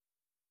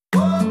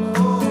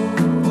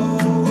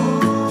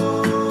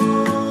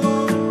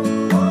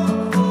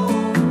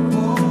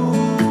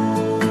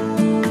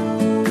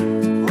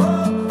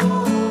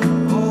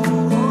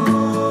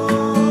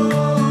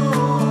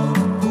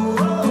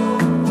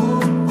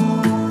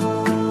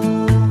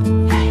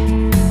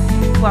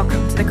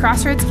the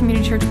Crossroads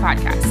Community Church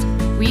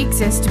podcast. We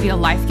exist to be a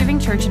life-giving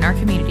church in our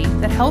community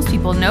that helps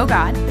people know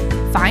God,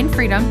 find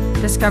freedom,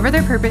 discover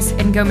their purpose,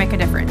 and go make a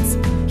difference.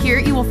 Here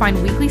you will find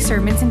weekly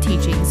sermons and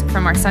teachings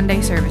from our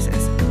Sunday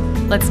services.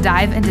 Let's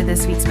dive into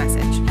this week's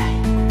message.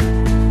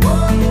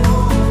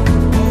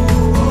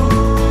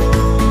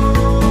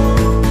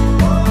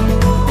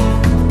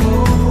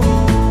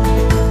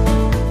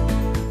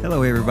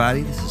 Hello,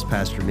 everybody. This is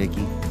Pastor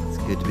Mickey. It's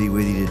good to be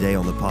with you today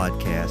on the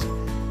podcast.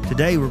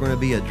 Today, we're going to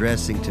be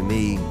addressing to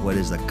me what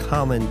is a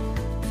common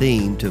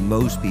theme to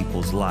most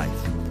people's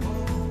life.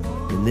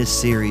 In this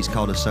series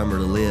called A Summer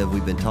to Live,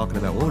 we've been talking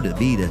about what would it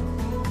be to,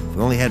 if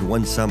we only had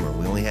one summer,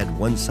 we only had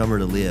one summer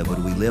to live,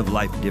 would we live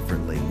life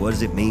differently? What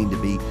does it mean to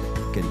be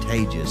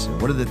contagious?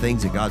 And what are the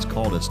things that God's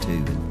called us to?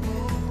 And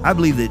I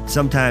believe that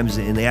sometimes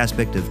in the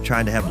aspect of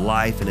trying to have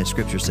life, and as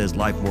Scripture says,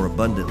 life more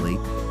abundantly,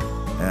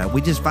 we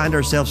just find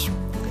ourselves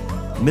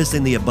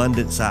missing the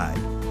abundant side.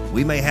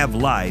 We may have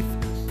life,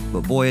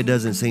 but boy, it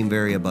doesn't seem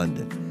very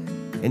abundant.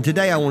 And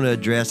today I want to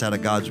address out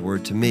of God's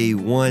Word to me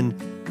one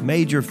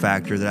major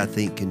factor that I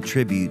think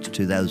contributes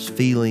to those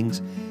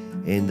feelings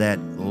and that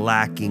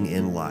lacking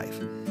in life.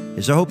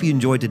 And so I hope you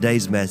enjoyed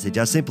today's message.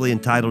 I simply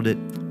entitled it,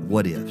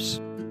 What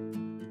Ifs?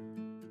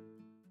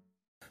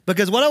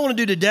 Because what I want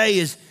to do today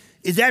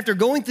is after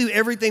going through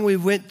everything we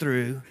went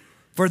through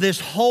for this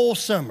whole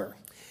summer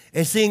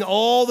and seeing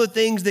all the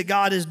things that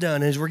God has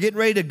done as we're getting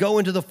ready to go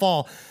into the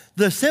fall,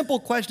 the simple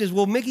question is,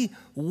 well, Mickey,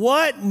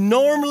 what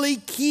normally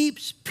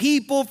keeps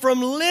people from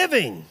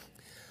living?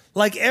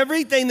 Like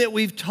everything that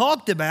we've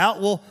talked about,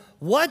 well,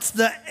 what's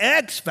the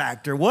X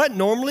factor? What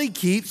normally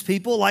keeps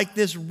people like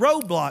this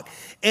roadblock?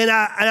 And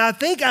I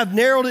think I've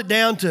narrowed it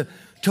down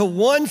to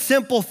one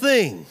simple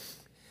thing.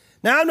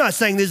 Now, I'm not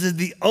saying this is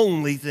the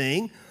only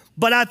thing,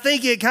 but I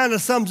think it kind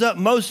of sums up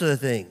most of the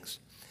things.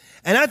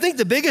 And I think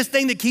the biggest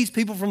thing that keeps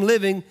people from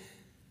living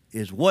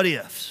is what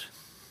ifs.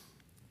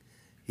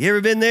 You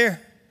ever been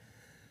there?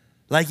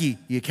 Like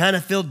you kind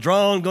of feel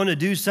drawn going to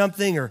do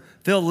something or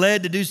feel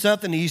led to do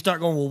something, and you start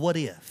going, well, what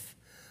if?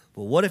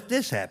 Well, what if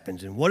this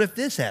happens? And what if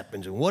this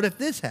happens? And what if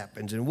this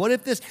happens? And what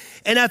if this?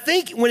 And I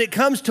think when it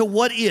comes to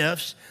what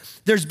ifs,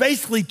 there's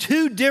basically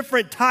two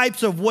different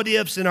types of what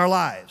ifs in our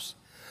lives.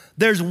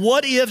 There's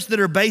what ifs that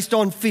are based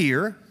on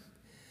fear,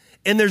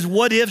 and there's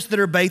what ifs that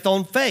are based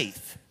on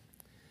faith.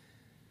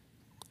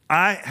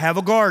 I have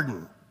a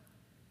garden.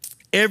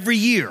 Every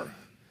year,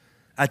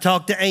 I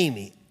talk to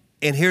Amy,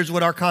 and here's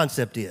what our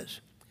concept is.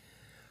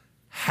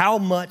 How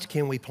much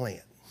can we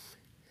plant?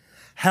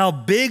 How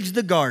big's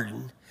the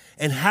garden?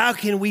 And how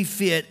can we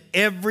fit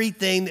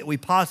everything that we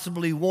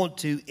possibly want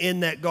to in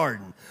that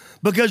garden?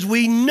 Because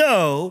we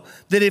know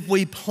that if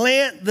we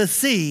plant the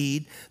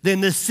seed,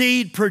 then the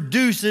seed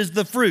produces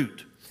the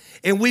fruit.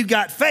 And we've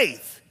got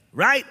faith,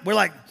 right? We're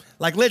like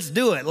let's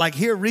do it. Like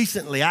here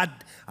recently, I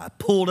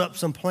pulled up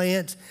some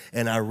plants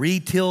and I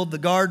re-tilled the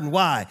garden.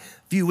 Why?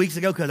 A few weeks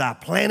ago, because I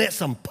planted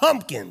some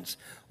pumpkins.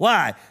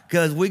 Why?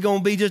 Because we're going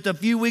to be just a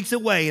few weeks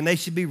away, and they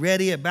should be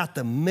ready about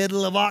the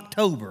middle of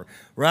October,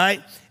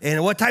 right?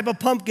 And what type of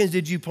pumpkins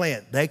did you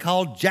plant? They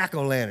called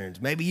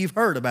jack-o'-lanterns. Maybe you've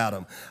heard about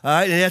them, all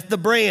right? And that's the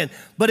brand.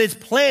 But it's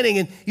planting,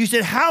 and you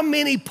said, how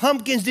many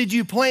pumpkins did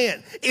you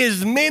plant?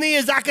 As many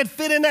as I could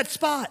fit in that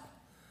spot.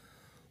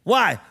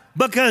 Why?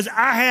 Because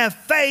I have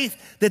faith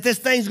that this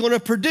thing's going to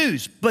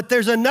produce. But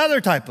there's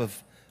another type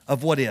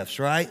of what ifs,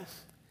 right?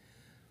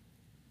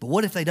 But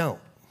what if they don't?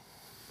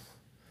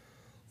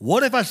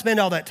 What if I spend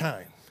all that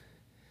time?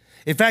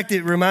 In fact,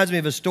 it reminds me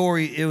of a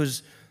story. It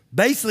was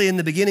basically in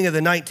the beginning of the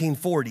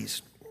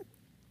 1940s.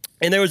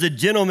 And there was a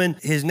gentleman,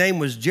 his name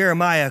was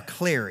Jeremiah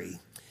Clary.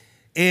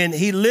 And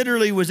he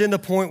literally was in the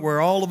point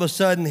where all of a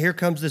sudden, here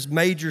comes this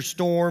major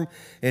storm.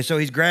 And so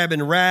he's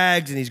grabbing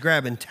rags and he's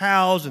grabbing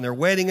towels and they're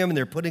wetting them and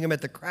they're putting them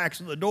at the cracks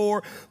of the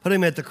door,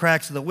 putting them at the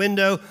cracks of the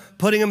window,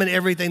 putting them in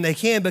everything they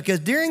can. Because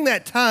during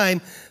that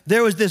time,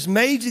 there was this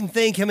amazing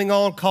thing coming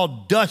on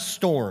called dust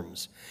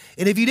storms.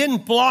 And if you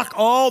didn't block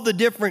all the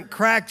different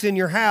cracks in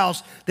your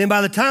house, then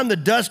by the time the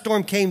dust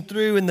storm came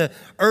through in the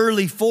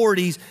early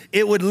 40s,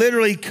 it would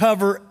literally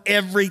cover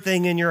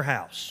everything in your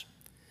house.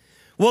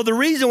 Well, the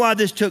reason why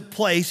this took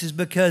place is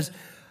because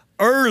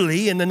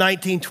early in the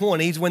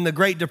 1920s, when the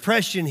Great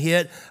Depression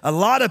hit, a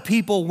lot of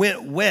people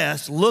went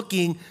west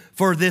looking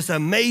for this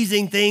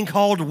amazing thing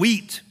called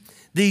wheat,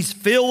 these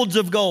fields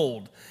of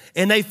gold.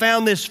 And they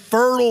found this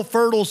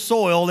fertile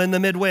soil in the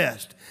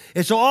Midwest.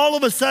 And so all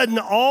of a sudden,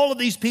 all of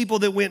these people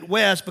that went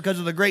west because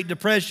of the Great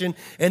Depression,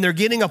 and they're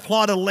getting a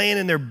plot of land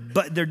and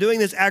they're doing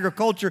this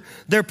agriculture,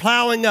 they're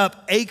plowing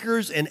up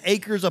acres and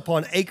acres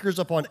upon acres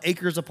upon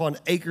acres upon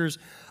acres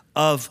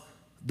of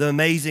the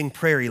amazing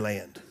prairie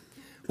land.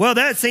 Well,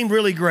 that seemed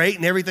really great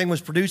and everything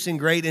was producing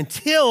great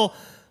until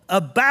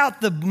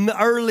about the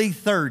early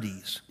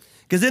 30s.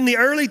 Because in the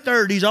early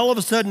 30s, all of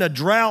a sudden a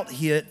drought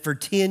hit for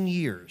 10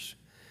 years.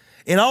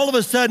 And all of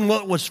a sudden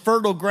what was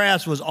fertile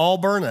grass was all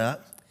burned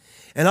up.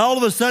 And all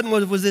of a sudden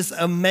was this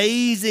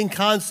amazing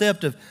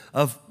concept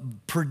of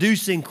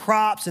producing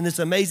crops and this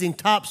amazing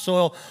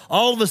topsoil.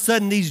 All of a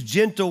sudden, these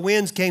gentle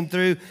winds came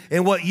through,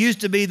 and what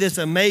used to be this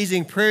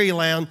amazing prairie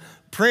land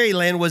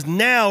was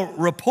now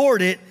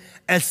reported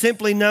as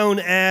simply known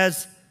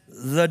as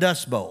the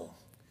Dust Bowl.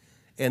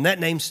 And that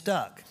name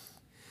stuck.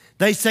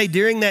 They say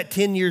during that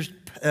 10-year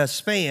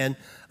span,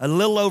 a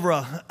little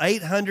over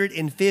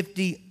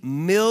 850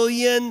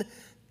 million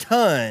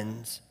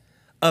tons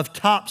of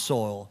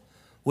topsoil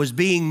was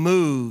being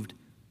moved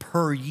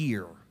per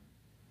year.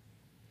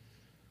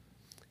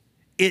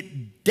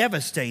 It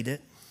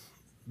devastated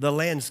the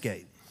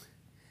landscape.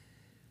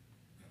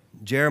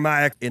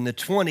 Jeremiah in the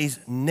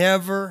 20s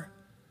never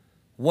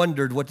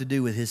wondered what to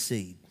do with his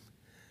seed.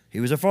 He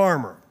was a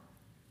farmer,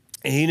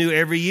 and he knew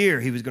every year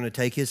he was going to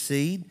take his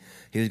seed,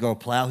 he was going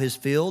to plow his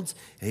fields,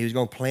 and he was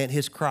going to plant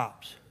his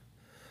crops.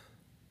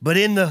 But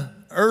in the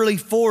early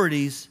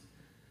 40s,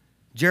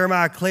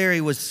 Jeremiah Clary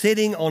was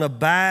sitting on a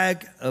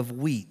bag of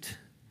wheat,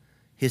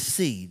 his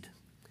seed,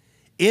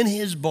 in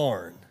his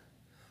barn,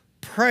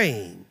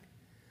 praying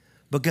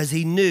because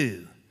he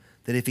knew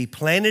that if he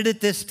planted it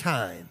this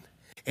time,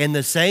 and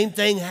the same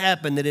thing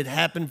happened that had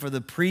happened for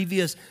the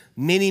previous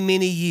many,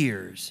 many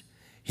years,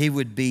 he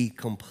would be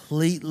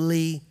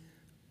completely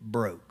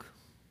broke.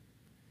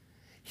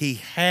 He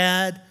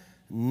had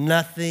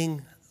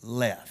nothing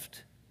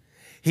left.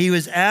 He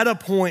was at a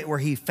point where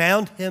he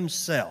found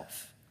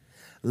himself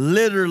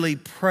literally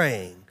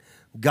praying,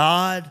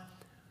 God,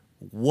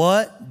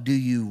 what do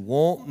you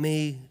want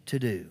me to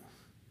do?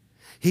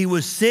 He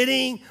was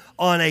sitting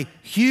on a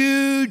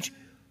huge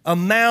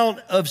amount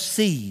of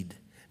seed.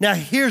 Now,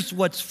 here's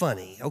what's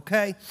funny,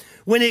 okay?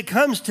 When it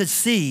comes to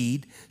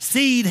seed,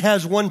 seed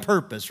has one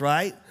purpose,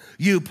 right?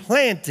 You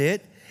plant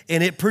it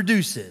and it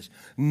produces.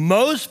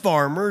 Most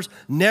farmers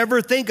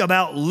never think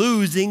about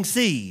losing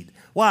seed.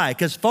 Why?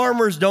 Because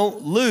farmers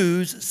don't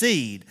lose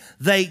seed.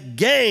 They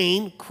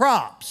gain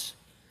crops.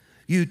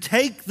 You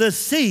take the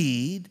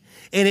seed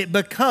and it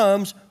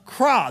becomes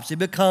crops. It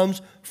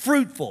becomes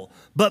fruitful.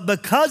 But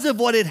because of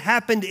what had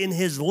happened in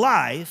his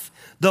life,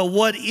 the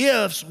what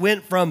ifs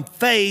went from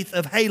faith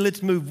of, hey,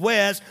 let's move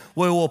west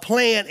where we'll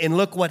plant and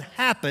look what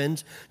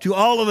happens, to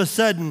all of a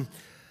sudden,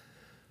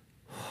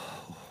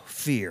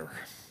 fear.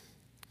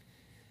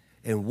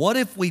 And what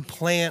if we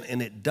plant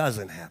and it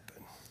doesn't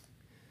happen?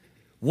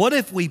 What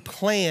if we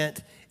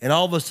plant and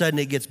all of a sudden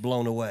it gets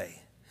blown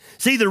away?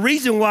 See, the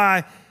reason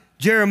why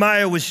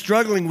Jeremiah was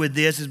struggling with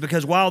this is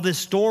because while this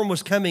storm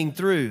was coming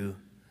through,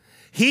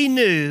 he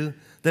knew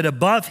that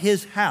above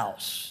his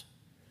house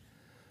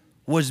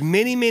was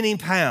many, many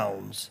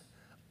pounds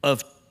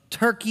of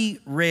turkey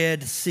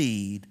red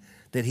seed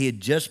that he had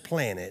just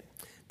planted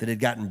that had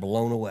gotten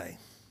blown away.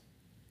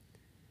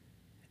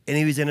 And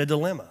he was in a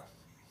dilemma.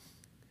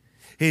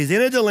 He's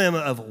in a dilemma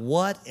of,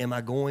 what am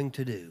I going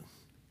to do?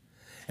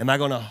 Am I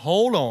going to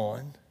hold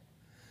on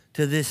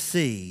to this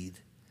seed,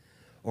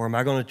 or am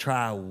I going to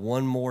try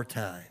one more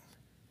time?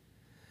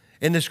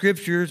 And the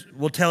scriptures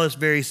will tell us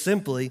very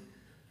simply,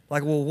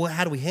 like, well,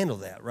 how do we handle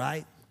that,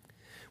 right?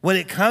 When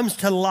it comes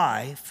to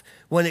life,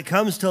 when it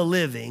comes to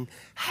living,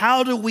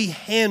 how do we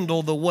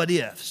handle the what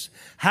ifs?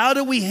 How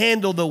do we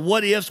handle the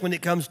what ifs when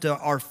it comes to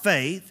our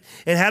faith?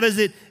 And how does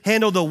it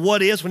handle the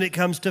what ifs when it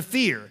comes to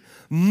fear?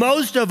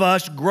 Most of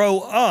us grow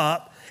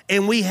up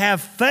and we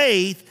have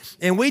faith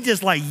and we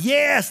just like,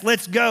 yes,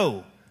 let's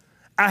go.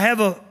 I have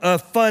a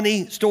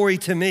funny story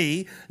to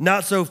me,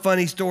 not so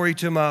funny story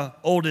to my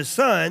oldest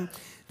son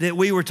that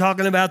we were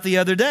talking about the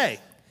other day.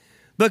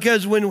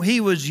 Because when he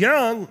was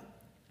young,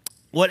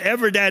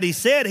 whatever daddy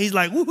said, he's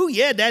like, woohoo,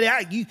 yeah,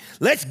 daddy,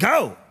 let's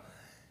go.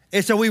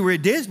 And so we were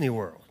at Disney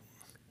World.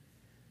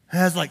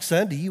 I was like,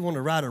 son, do you want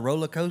to ride a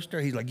roller coaster?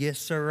 He's like, yes,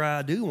 sir,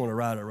 I do want to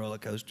ride a roller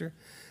coaster.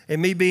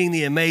 And me being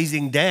the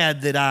amazing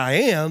dad that I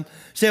am,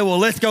 said, well,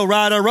 let's go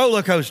ride a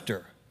roller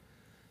coaster.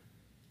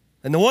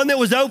 And the one that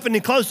was open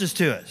and closest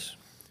to us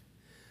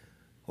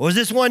was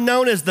this one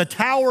known as the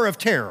Tower of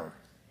Terror.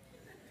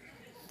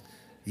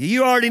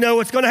 You already know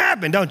what's going to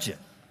happen, don't you?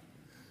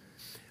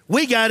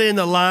 We got in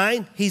the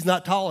line. He's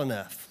not tall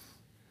enough.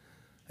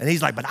 And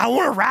he's like, but I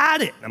want to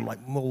ride it. I'm like,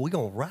 well, we're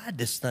going to ride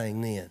this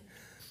thing then.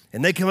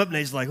 And they come up and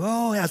he's like,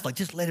 oh, I was like,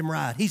 just let him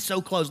ride. He's so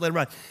close, let him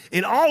ride.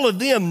 And all of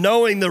them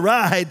knowing the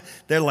ride,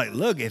 they're like,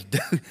 look,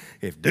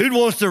 if dude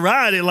wants to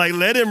ride it, like,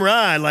 let him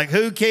ride. Like,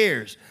 who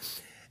cares?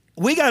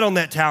 We got on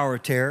that Tower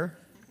of Terror.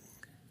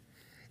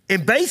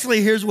 And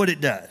basically, here's what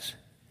it does.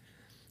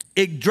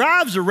 It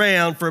drives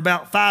around for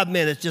about 5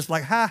 minutes, just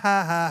like, ha,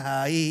 ha, ha,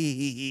 ha, hee,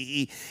 hee, hee,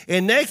 hee.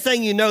 And next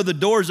thing you know, the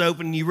door's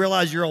open and you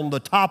realize you're on the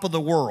top of the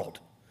world.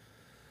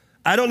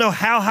 I don't know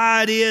how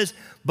high it is,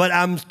 but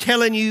I'm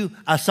telling you,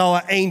 I saw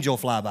an angel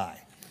fly by.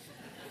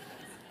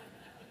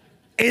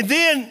 And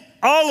then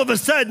all of a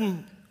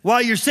sudden,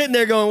 while you're sitting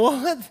there going,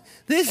 well,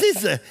 this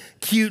is a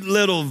cute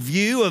little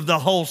view of the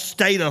whole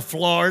state of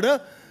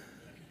Florida,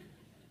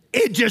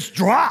 it just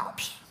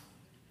drops,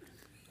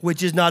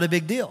 which is not a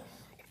big deal.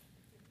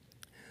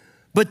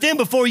 But then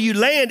before you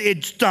land,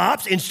 it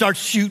stops and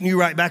starts shooting you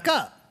right back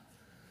up.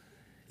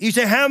 You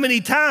say, how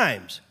many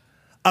times?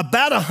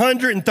 About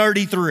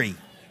 133.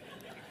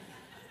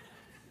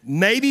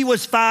 Maybe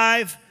was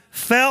 5,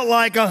 felt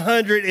like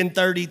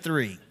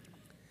 133.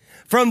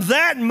 From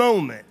that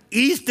moment,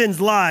 Easton's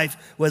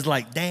life was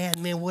like, Dad,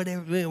 man,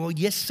 whatever, well,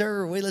 yes,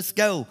 sir, well, let's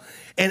go.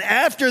 And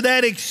after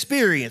that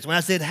experience, when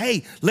I said,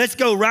 hey, let's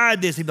go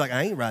ride this, he'd be like,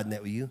 I ain't riding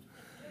that with you.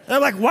 And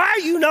I'm like, why are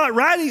you not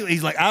riding?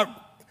 He's like,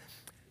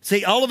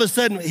 see, all of a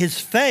sudden, his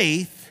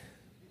faith,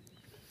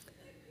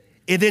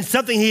 and then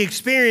something he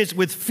experienced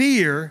with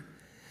fear,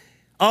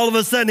 all of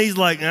a sudden, he's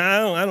like,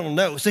 I don't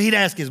know. So he'd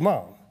ask his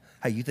mom,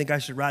 hey, you think I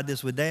should ride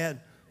this with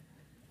Dad?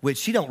 Which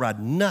she don't ride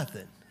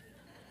nothing.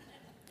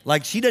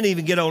 Like, she doesn't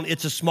even get on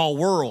It's a Small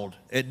World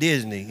at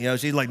Disney. You know,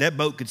 she's like, that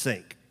boat could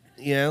sink,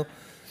 you know?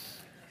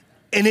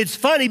 And it's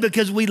funny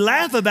because we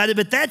laugh about it,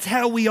 but that's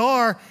how we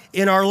are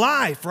in our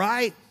life,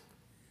 right?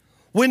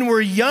 When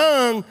we're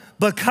young,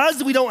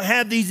 because we don't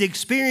have these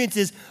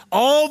experiences,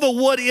 all the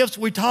what ifs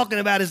we're talking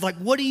about is like,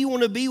 what do you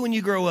want to be when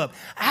you grow up?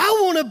 I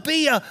want to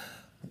be a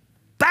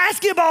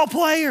basketball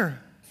player.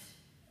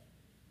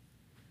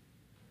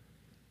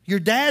 Your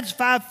dad's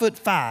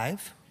 5'5".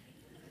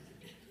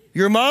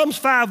 Your mom's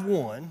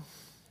 5'1".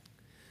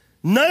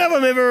 None of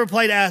them have ever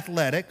played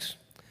athletics.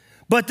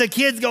 But the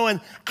kid's going,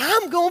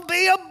 I'm going to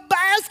be a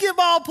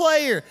basketball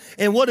player.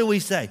 And what do we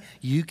say?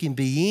 You can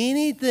be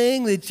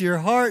anything that your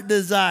heart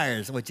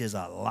desires, which is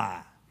a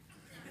lie.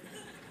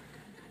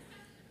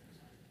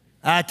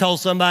 I told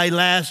somebody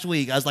last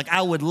week, I was like,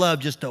 I would love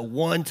just to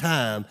one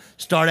time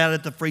start out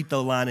at the free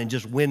throw line and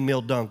just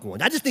windmill dunk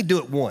one. I just need to do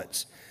it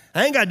once.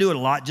 I ain't got to do it a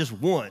lot, just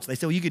once. They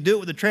said, well, you could do it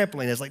with a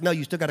trampoline. It's like, no,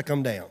 you still got to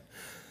come down.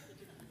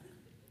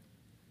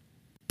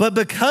 But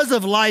because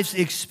of life's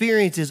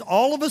experiences,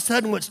 all of a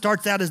sudden what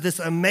starts out as this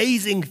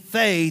amazing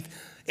faith,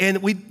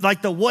 and we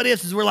like the what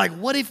ifs is we're like,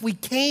 what if we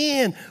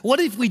can?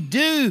 What if we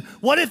do?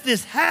 What if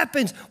this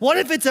happens? What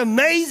if it's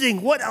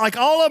amazing? What, like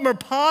all of them are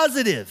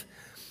positive.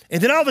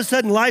 And then all of a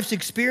sudden life's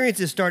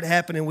experiences start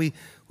happening. We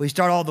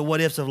start all the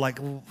what ifs of like,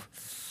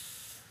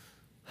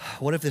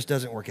 what if this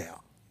doesn't work out?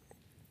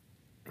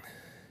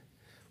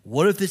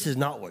 What if this is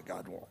not what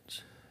God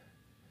wants?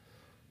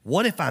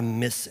 What if I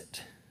miss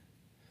it?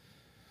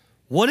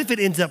 What if it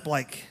ends up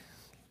like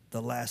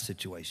the last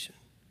situation?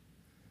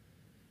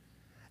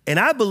 And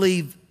I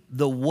believe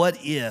the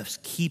what ifs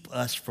keep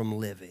us from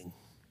living.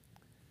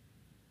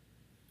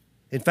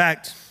 In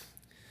fact,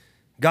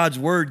 God's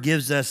word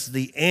gives us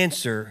the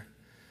answer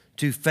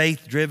to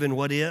faith-driven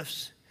what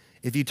ifs.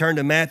 If you turn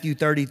to Matthew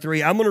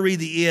 33, I'm going to read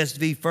the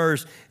ESV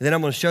first, and then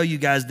I'm going to show you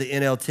guys the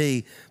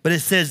NLT. But it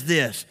says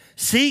this,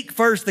 seek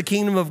first the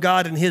kingdom of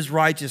God and his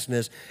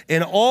righteousness,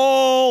 and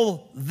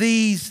all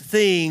these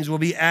things will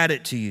be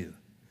added to you.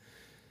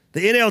 The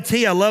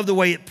NLT, I love the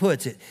way it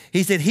puts it.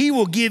 He said, he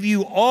will give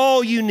you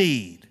all you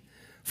need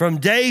from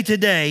day to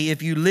day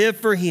if you live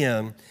for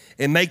him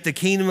and make the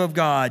kingdom of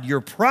God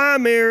your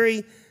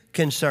primary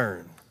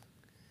concern.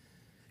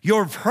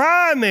 Your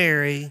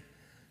primary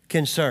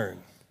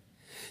concern.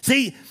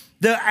 See,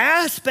 the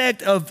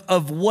aspect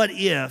of what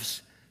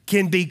ifs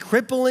can be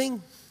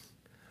crippling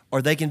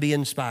or they can be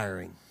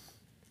inspiring.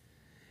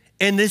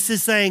 And this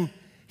is saying,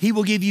 he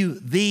will give you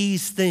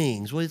these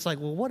things. Well, it's like,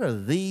 well, what are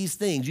these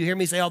things? You hear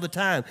me say all the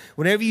time,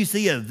 whenever you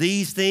see a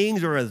these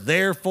things or a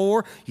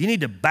therefore, you need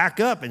to back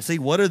up and see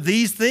what are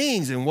these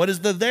things and what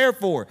is the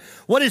therefore.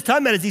 What he's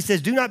talking about is he says,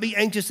 do not be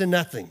anxious in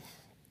nothing.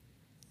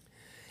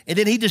 And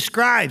then he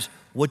describes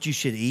what you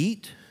should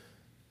eat,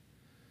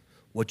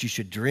 what you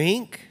should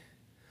drink,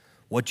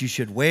 what you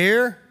should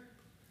wear.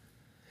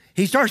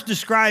 He starts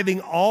describing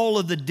all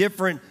of the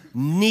different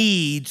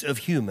needs of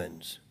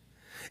humans.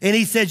 And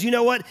he says, you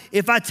know what?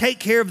 If I take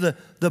care of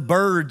the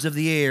birds of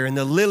the air and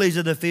the lilies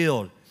of the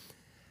field,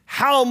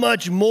 how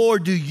much more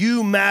do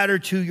you matter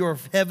to your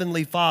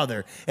heavenly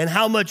Father? And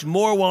how much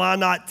more will I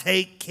not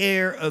take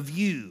care of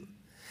you?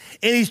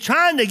 And he's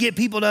trying to get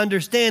people to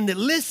understand that,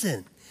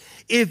 listen,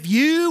 if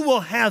you will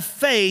have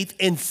faith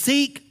and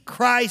seek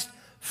Christ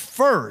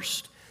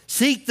first,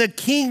 seek the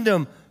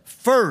kingdom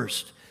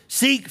first,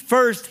 seek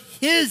first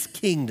his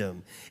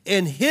kingdom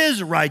and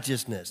his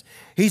righteousness,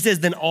 he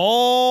says, then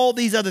all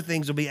these other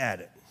things will be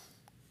added.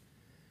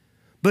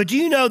 But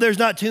you know there's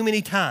not too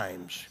many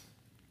times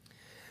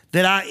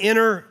that I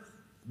enter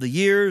the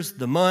years,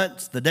 the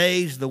months, the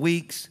days, the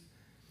weeks,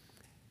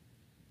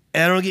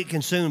 and I don't get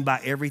consumed by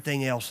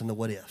everything else in the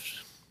what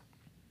ifs.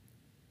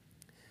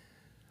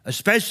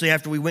 Especially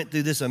after we went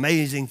through this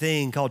amazing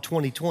thing called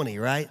 2020,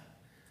 right?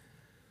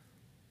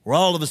 Where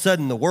all of a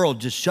sudden the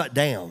world just shut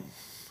down.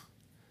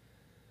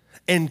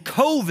 And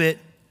COVID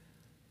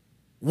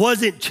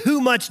wasn't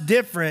too much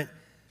different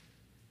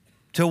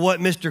to what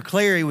Mr.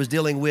 Clary was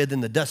dealing with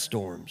in the dust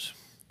storms.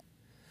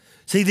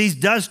 See, these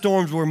dust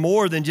storms were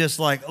more than just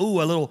like,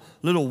 ooh, a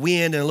little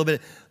wind and a little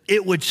bit.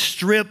 It would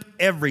strip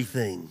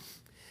everything.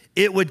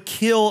 It would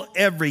kill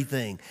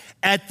everything.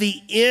 At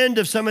the end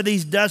of some of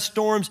these dust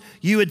storms,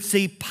 you would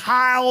see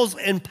piles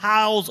and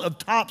piles of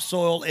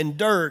topsoil and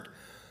dirt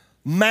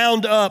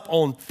mound up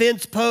on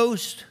fence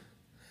posts,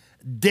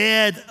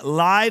 dead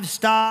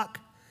livestock,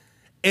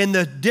 and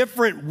the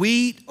different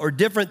wheat or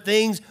different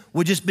things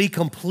would just be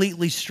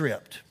completely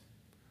stripped.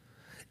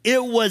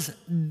 It was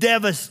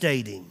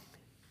devastating.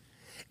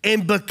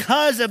 And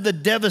because of the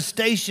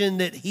devastation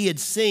that he had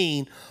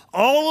seen,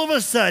 all of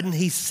a sudden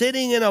he's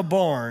sitting in a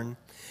barn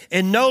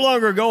and no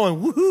longer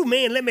going, woohoo,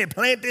 man, let me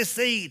plant this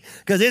seed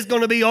because it's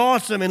going to be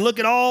awesome and look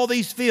at all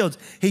these fields.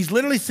 He's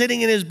literally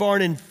sitting in his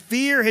barn and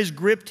fear has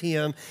gripped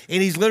him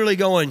and he's literally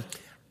going,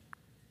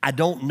 I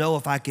don't know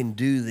if I can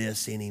do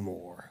this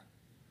anymore.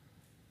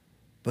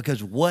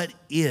 Because what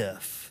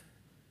if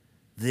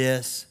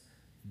this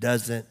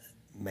doesn't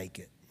make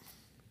it?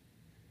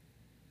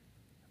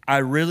 I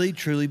really,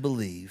 truly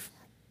believe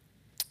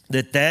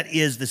that that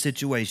is the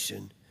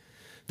situation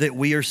that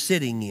we are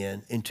sitting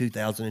in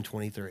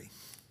 2023.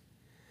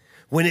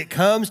 When it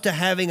comes to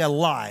having a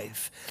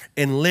life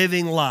and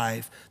living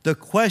life, the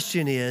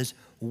question is,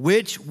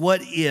 which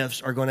what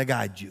ifs are going to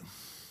guide you?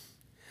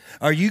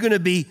 Are you going to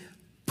be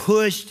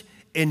pushed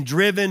and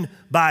driven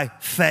by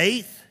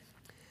faith?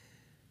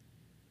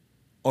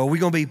 Or are we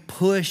going to be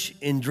pushed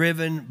and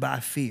driven by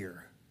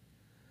fear?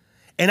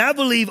 And I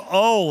believe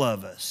all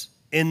of us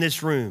in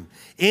this room,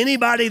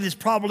 anybody that's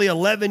probably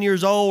 11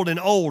 years old and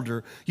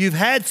older, you've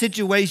had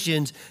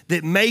situations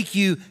that make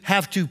you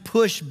have to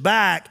push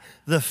back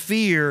the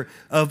fear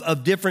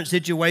of different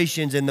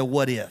situations and the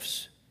what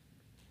ifs.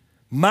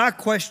 My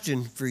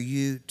question for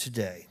you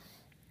today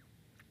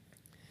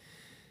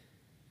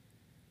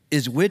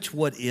is, which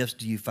what ifs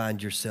do you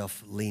find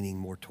yourself leaning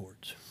more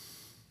towards?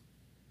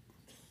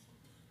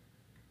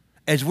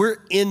 As we're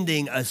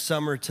ending a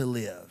summer to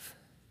live,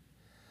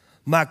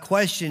 my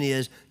question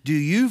is, do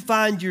you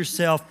find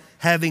yourself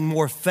having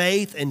more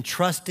faith and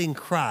trusting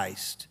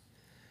Christ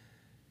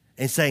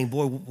and saying,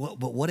 boy,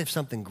 but what if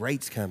something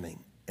great's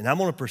coming? And I'm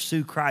going to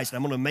pursue Christ, and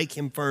I'm going to make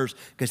him first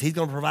because he's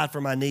going to provide for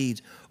my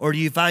needs. Or do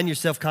you find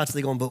yourself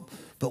constantly going,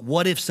 but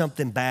what if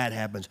something bad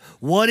happens?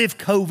 What if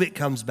COVID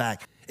comes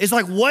back? It's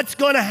like, what's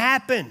going to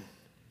happen?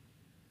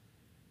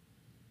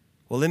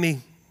 Well, let me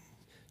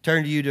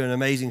turn to you to an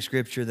amazing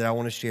scripture that I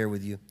want to share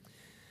with you,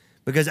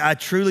 because I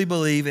truly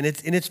believe, and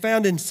it's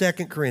found in 2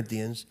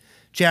 Corinthians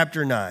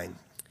chapter 9.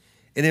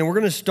 And then we're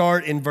going to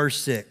start in verse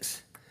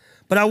 6.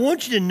 But I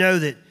want you to know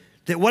that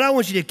what I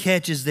want you to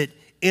catch is that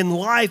in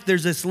life,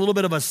 there's this little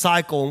bit of a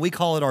cycle, and we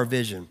call it our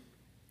vision.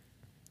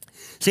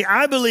 See,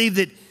 I believe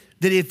that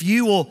if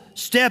you will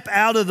step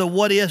out of the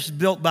what ifs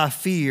built by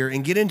fear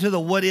and get into the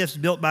what ifs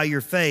built by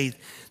your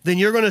faith, then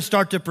you're going to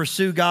start to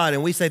pursue God.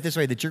 And we say it this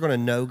way, that you're going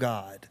to know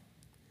God.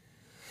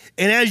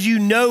 And as you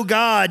know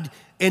God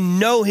and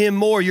know him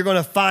more, you're going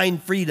to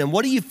find freedom.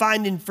 What are you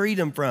finding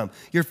freedom from?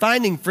 You're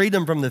finding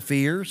freedom from the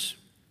fears.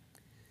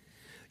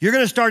 You're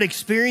going to start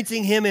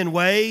experiencing him in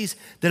ways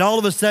that all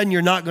of a sudden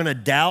you're not going to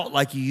doubt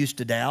like you used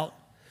to doubt.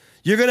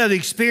 You're going to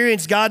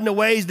experience God in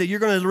ways that you're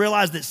going to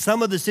realize that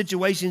some of the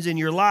situations in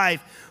your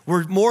life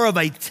were more of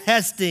a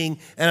testing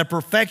and a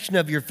perfection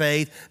of your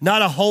faith,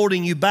 not a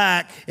holding you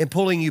back and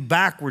pulling you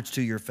backwards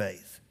to your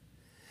faith.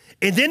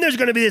 And then there's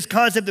going to be this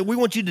concept that we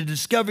want you to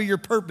discover your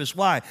purpose.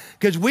 Why?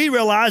 Because we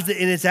realize that,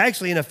 and it's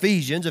actually in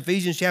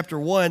Ephesians chapter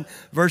 1,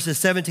 verses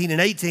 17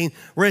 and 18,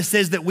 where it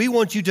says that we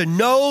want you to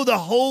know the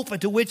hope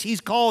to which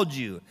he's called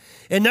you.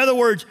 In other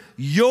words,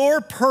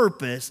 your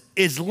purpose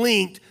is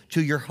linked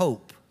to your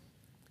hope.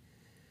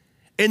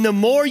 And the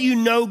more you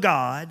know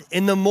God,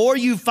 and the more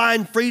you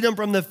find freedom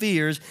from the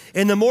fears,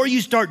 and the more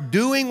you start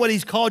doing what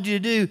he's called you to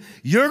do,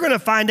 you're going to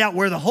find out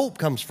where the hope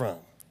comes from.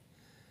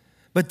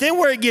 But then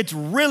where it gets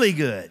really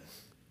good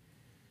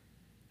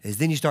is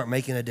then you start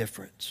making a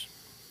difference.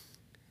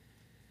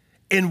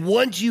 And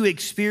once you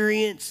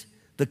experience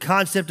the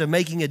concept of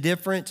making a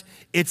difference,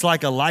 it's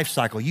like a life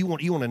cycle. You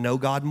want to know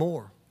God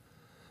more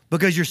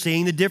because you're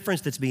seeing the difference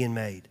that's being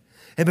made.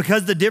 And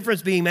because the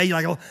difference being made, you're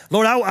like, oh,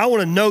 Lord, I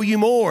want to know you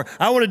more.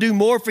 I want to do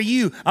more for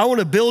you. I want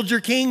to build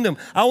your kingdom.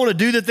 I want to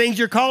do the things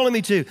you're calling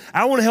me to.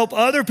 I want to help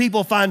other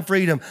people find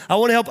freedom. I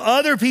want to help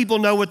other people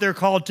know what they're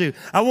called to.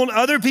 I want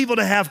other people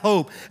to have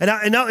hope.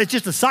 And now it's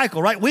just a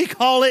cycle, right? We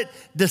call it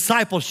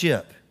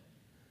discipleship.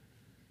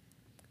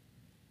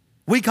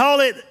 We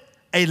call it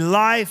a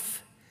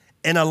life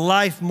and a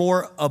life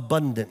more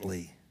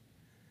abundantly.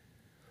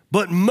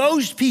 But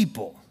most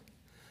people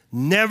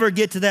never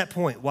get to that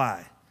point.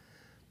 Why?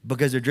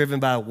 Because they're driven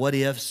by what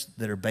ifs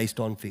that are based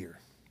on fear.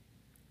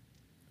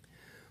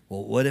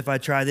 Well, what if I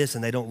try this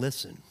and they don't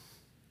listen?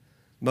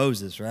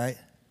 Moses, right?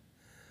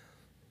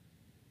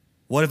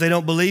 What if they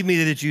don't believe me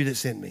that it's you that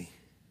sent me?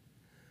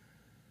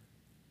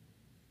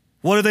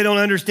 What if they don't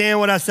understand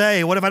what I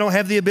say? What if I don't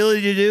have the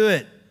ability to do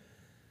it?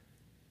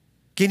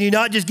 Can you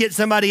not just get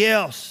somebody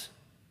else?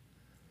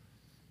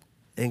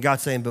 And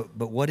God's saying,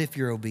 but what if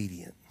you're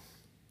obedient?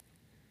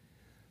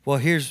 Well,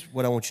 here's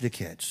what I want you to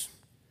catch.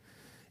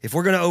 If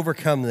we're going to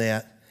overcome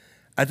that,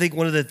 I think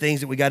one of the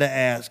things that we got to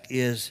ask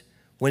is,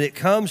 when it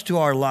comes to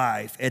our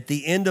life, at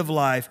the end of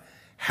life,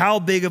 how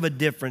big of a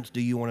difference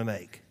do you want to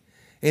make?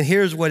 And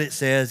here's what it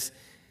says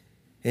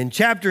in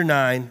chapter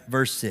 9,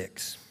 verse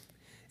 6.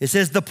 It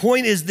says, the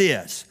point is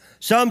this.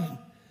 Some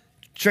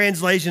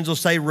translations will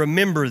say,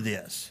 remember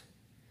this.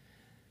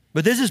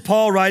 But this is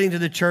Paul writing to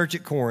the church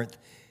at Corinth,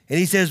 and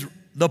he says,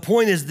 the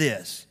point is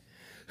this: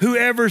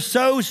 whoever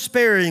sows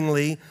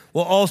sparingly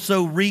will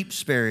also reap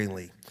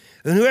sparingly,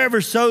 and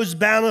whoever sows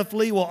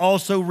bountifully will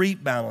also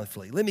reap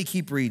bountifully. Let me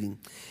keep reading.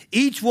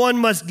 Each one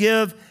must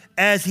give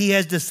as he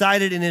has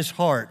decided in his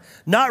heart,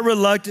 not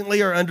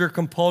reluctantly or under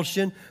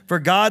compulsion, for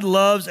God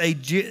loves a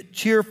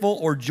cheerful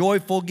or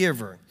joyful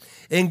giver.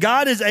 And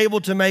God is able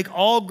to make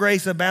all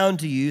grace abound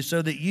to you,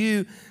 so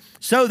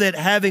that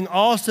having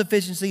all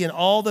sufficiency in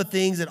all the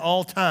things at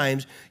all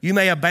times, you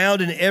may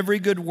abound in every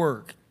good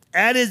work.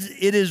 As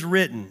it is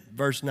written,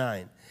 verse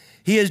 9,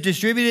 he has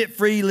distributed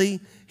freely,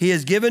 he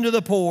has given to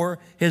the poor,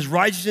 his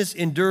righteousness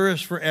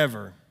endures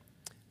forever.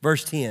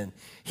 Verse 10,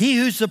 he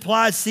who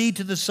supplies seed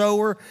to the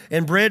sower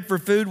and bread for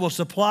food will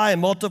supply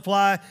and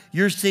multiply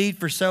your seed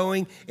for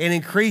sowing and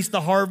increase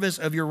the harvest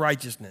of your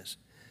righteousness.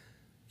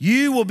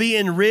 You will be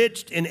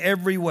enriched in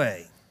every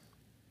way.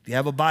 If you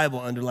have a Bible,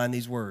 underline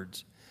these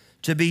words.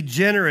 To be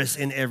generous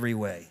in every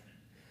way,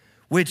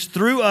 which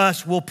through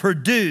us will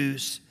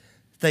produce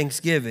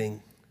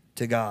thanksgiving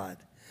to God.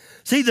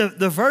 See,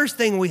 the first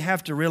thing we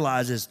have to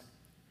realize is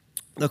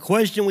the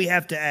question we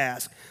have to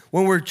ask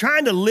when we're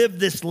trying to live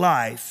this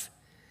life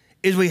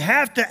is we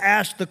have to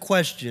ask the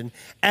question,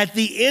 at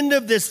the end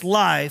of this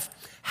life,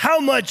 how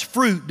much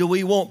fruit do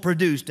we want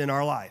produced in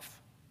our life?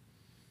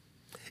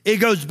 It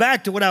goes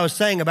back to what I was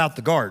saying about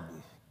the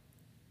garden.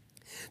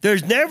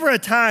 There's never a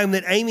time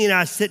that Amy and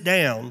I sit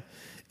down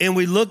and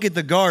we look at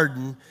the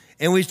garden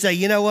and we say,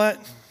 you know what?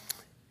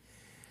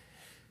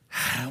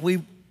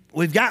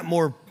 We've got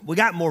more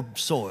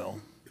soil.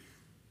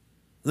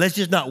 Let's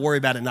just not worry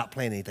about it, not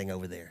plant anything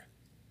over there.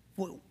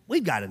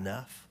 We've got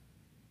enough.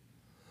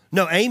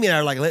 No, Amy and I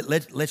are like,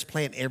 let's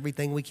plant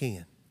everything we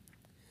can.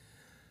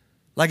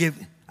 Like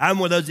I'm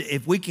one of those,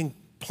 if we can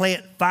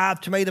plant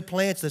 5 tomato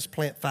plants, let's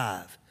plant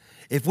 5.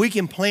 If we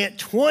can plant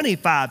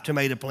 25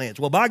 tomato plants,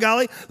 well, by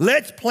golly,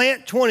 let's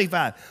plant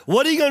 25.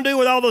 What are you going to do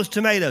with all those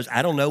tomatoes?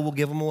 I don't know. We'll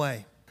give them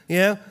away. You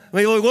know, I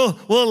mean,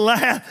 we'll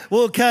laugh,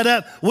 we'll cut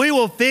up. We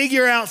will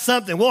figure out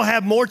something. We'll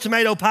have more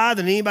tomato pie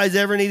than anybody's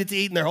ever needed to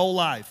eat in their whole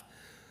life.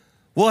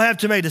 We'll have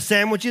tomato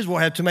sandwiches. We'll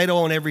have tomato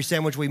on every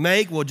sandwich we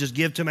make. We'll just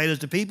give tomatoes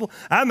to people.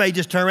 I may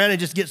just turn around and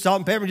just get salt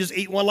and pepper and just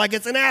eat one like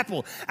it's an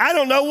apple. I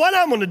don't know what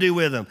I'm going to do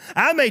with them.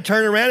 I may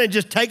turn around and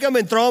just take them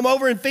and throw them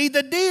over and feed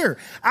the deer.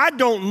 I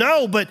don't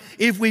know, but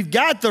if we've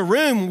got the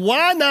room,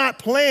 why not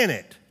plant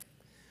it?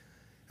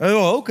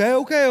 Oh,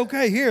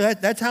 okay. Here,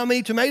 that's how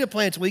many tomato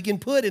plants we can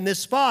put in this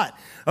spot.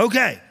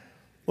 Okay,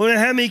 well,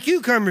 how many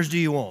cucumbers do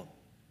you want?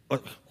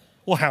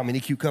 Well, how many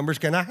cucumbers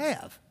can I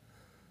have?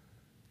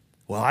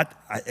 Well,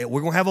 we're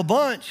going to have a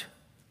bunch.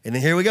 And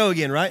then here we go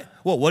again, right?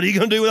 Well, what are you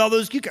going to do with all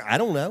those cucumbers? I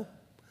don't know.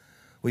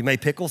 We may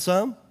pickle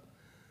some.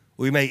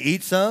 We may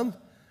eat some.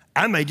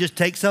 I may just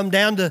take some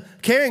down to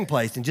Carrying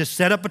Place and just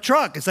set up a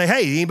truck and say,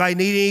 hey, anybody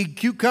need any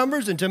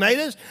cucumbers and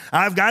tomatoes?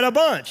 I've got a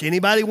bunch.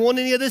 Anybody want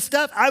any of this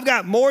stuff? I've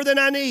got more than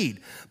I need.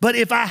 But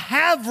if I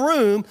have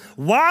room,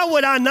 why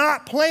would I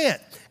not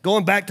plant?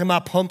 Going back to my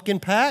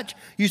pumpkin patch,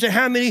 you say,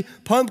 how many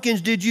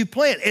pumpkins did you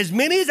plant? As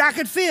many as I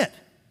could fit.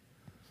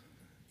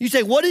 You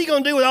say, what are you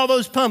going to do with all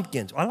those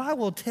pumpkins? Well, I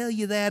will tell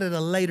you that at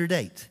a later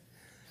date.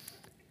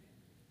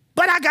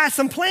 But I got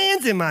some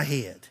plans in my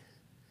head.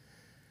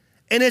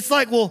 And it's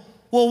like, well,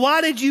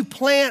 why did you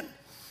plant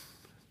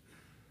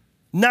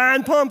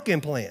 9 pumpkin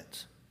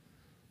plants?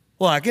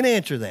 Well, I can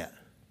answer that.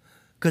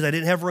 Because I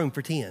didn't have room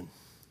for 10.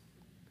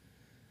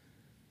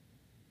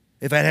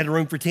 If I had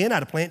room for 10, I'd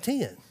have planted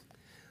 10.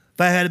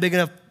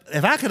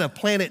 If I could have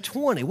planted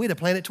 20, we'd have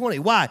planted 20.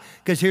 Why?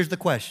 Because here's the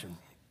question.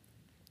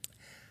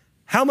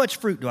 How much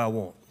fruit do I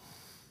want?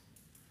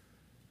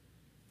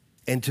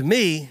 And to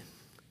me,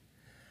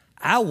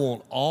 I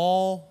want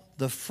all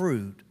the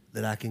fruit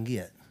that I can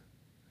get.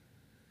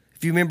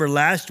 If you remember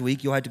last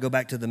week, you'll have to go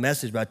back to the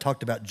message, but I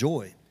talked about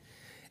joy.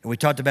 And we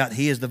talked about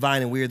he is the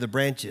vine and we are the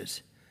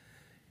branches.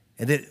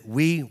 And that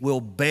we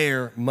will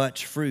bear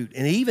much fruit.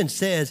 And he even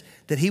says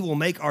that he will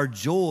make our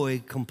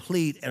joy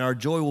complete and our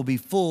joy will be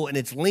full, and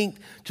it's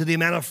linked to the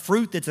amount of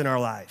fruit that's in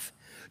our life.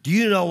 Do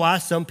you know why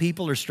some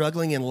people are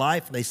struggling in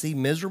life and they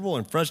seem miserable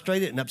and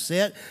frustrated and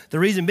upset? The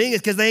reason being is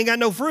because they ain't got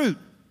no fruit.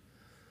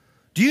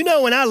 Do you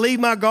know when I leave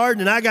my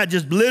garden and I got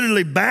just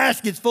literally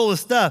baskets full of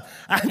stuff,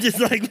 I'm just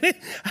like, man,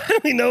 I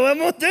don't even know what I'm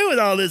going to do with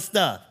all this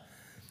stuff.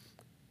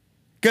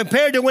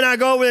 Compared to when I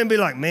go over there and be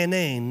like, man, there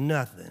ain't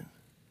nothing. And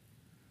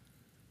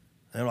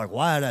they're like,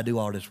 why did I do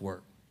all this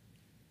work?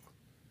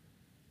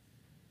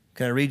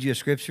 Can I read you a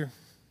scripture?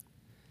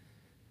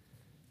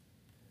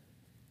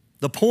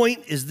 The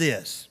point is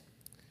this.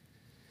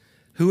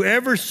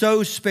 Whoever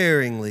sows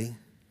sparingly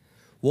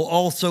will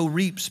also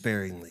reap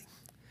sparingly.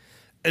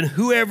 And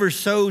whoever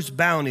sows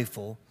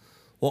bountiful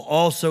will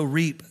also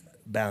reap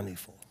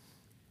bountiful.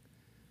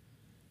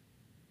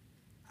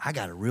 I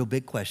got a real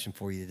big question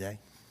for you today.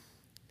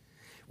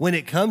 When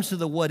it comes to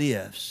the what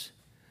ifs,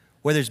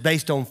 whether it's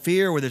based on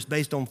fear, whether it's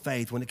based on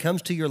faith, when it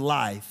comes to your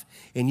life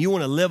and you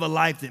want to live a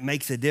life that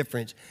makes a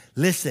difference,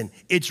 listen,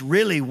 it's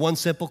really one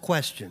simple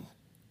question.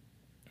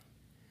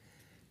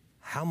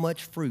 how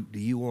much fruit do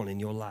you want in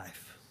your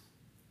life?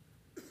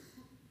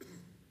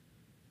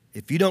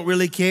 If you don't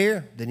really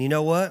care, then you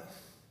know what?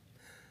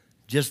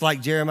 Just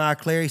like Jeremiah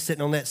Clary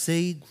sitting on that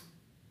seed,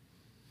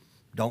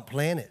 don't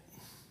plant it.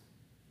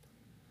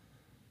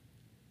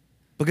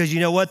 Because you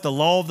know what? The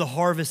law of the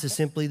harvest is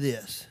simply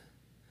this.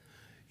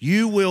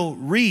 You will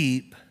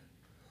reap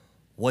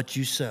what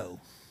you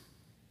sow.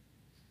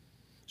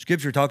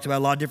 Scripture talks about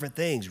a lot of different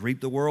things.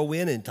 Reap the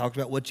whirlwind, and it talks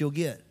about what you'll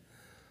get.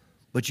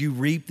 But you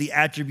reap the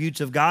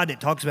attributes of God, and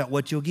it talks about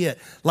what you'll get.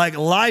 Like,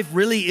 life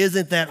really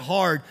isn't that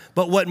hard,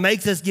 but what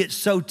makes us get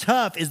so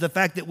tough is the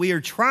fact that we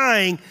are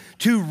trying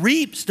to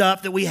reap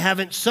stuff that we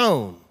haven't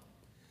sown.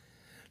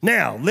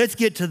 Now, let's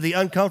get to the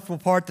uncomfortable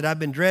part that I've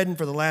been dreading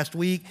for the last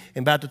week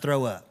and about to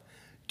throw up.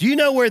 Do you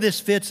know where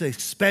this fits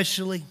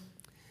especially?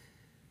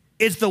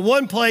 It's the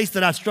one place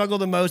that I struggle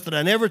the most, that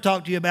I never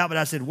talked to you about, but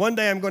I said one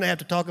day I'm going to have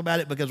to talk about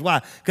it. Because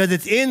why? Because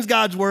it's in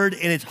God's word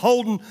and it's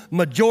holding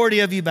majority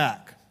of you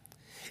back.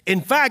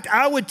 In fact,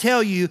 I would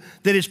tell you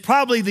that it's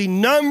probably the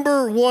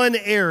number one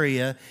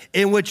area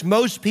in which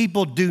most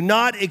people do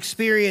not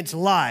experience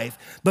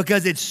life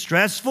because it's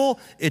stressful,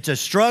 it's a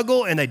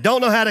struggle, and they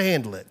don't know how to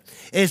handle it.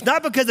 And it's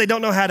not because they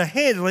don't know how to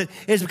handle it,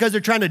 it's because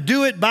they're trying to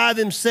do it by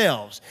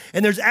themselves.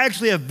 And there's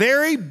actually a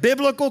very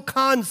biblical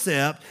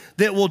concept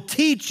that will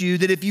teach you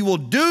that if you will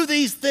do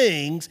these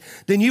things,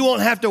 then you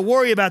won't have to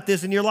worry about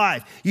this in your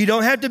life. You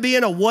don't have to be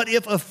in a what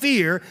if of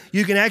fear.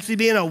 You can actually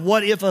be in a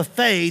what if of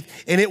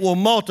faith, and it will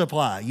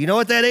multiply. You know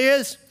what that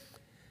is?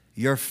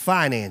 Your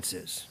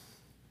finances.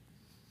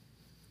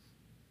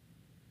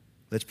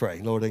 Let's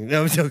pray. Lord,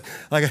 no,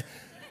 I'm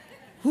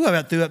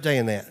about threw up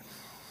saying that.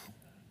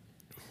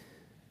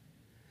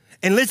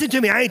 And listen to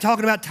me, I ain't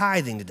talking about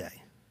tithing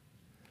today.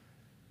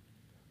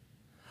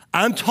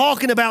 I'm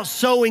talking about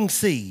sowing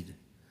seed.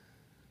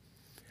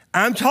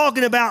 I'm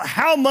talking about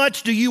how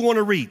much do you want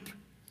to reap?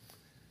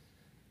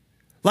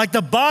 Like,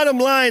 the bottom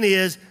line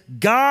is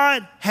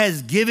God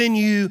has given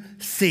you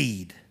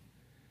seed.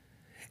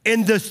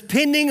 And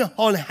depending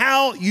on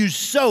how you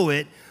sow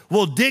it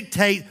will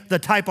dictate the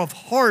type of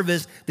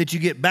harvest that you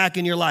get back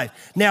in your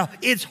life. Now,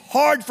 it's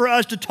hard for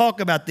us to talk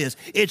about this.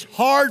 It's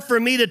hard for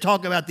me to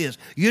talk about this.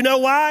 You know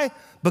why?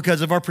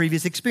 Because of our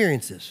previous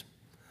experiences.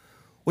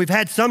 We've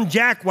had some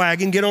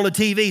jackwagon get on the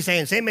TV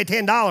saying, send me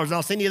 $10 and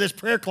I'll send you this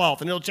prayer cloth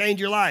and it'll change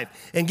your life.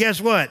 And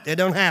guess what? It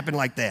don't happen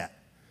like that.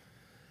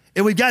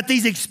 And we've got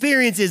these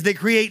experiences that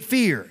create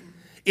fear.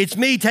 It's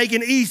me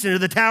taking Easton to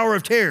the Tower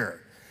of Terror.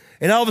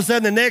 And all of a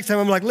sudden, the next time,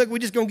 I'm like, look, we're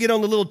just going to get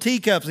on the little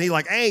teacups. And he's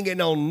like, I ain't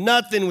getting on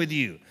nothing with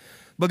you.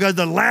 Because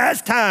the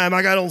last time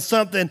I got on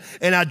something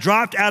and I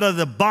dropped out of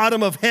the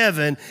bottom of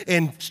heaven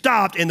and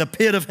stopped in the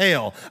pit of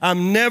hell.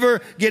 I'm never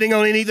getting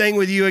on anything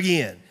with you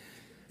again.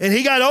 And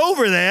he got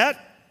over that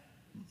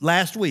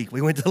last week.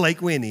 We went to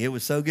Lake Winnie. It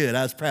was so good.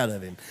 I was proud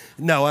of him.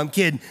 No, I'm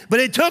kidding. But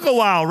it took a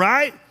while,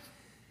 right?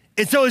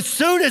 And so as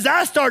soon as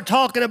I start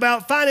talking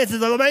about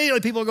finances,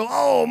 immediately people go,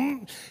 oh,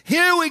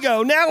 here we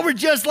go. Now we're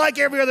just like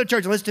every other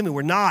church. Listen to me,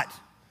 we're not.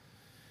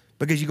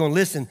 Because you're going to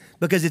listen,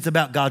 because it's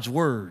about God's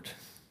word.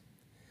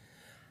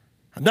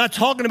 I'm not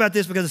talking about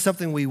this because of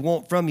something we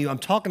want from you. I'm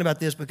talking about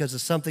this because of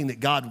something that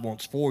God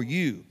wants for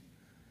you.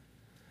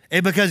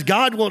 And because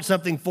God wants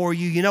something for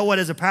you, you know what,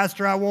 as a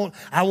pastor I want?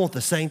 I want the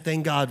same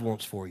thing God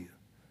wants for you.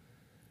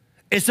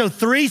 And so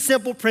 3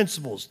 simple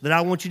principles that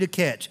I want you to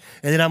catch,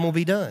 and then I'm going to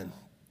be done.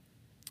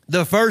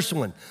 The first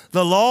one,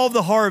 the law of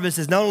the harvest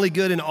is not only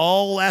good in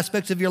all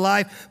aspects of your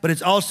life, but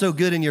it's also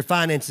good in your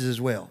finances as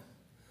well.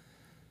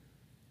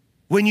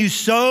 When you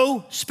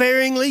sow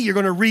sparingly, you're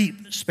going to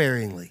reap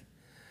sparingly.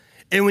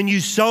 And when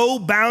you sow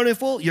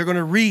bountiful, you're going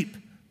to reap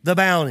the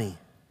bounty.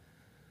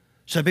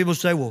 Some people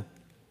say, well,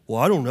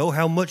 I don't know,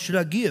 how much should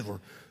I give? Or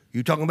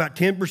you talking about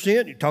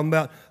 10%? You're talking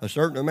about a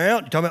certain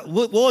amount? You're talking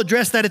about, we'll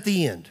address that at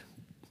the end.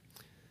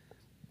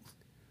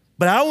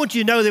 But I want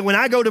you to know that when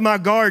I go to my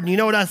garden, you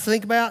know what I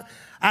think about?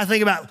 I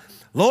think about,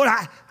 Lord,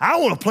 I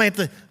want to plant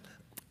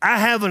I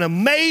have an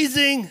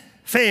amazing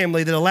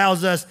family that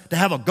allows us to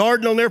have a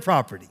garden on their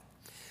property.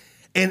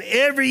 And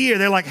every year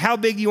they're like, how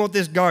big do you want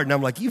this garden?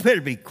 I'm like, you better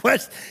be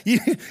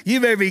you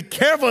better be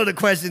careful of the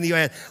question you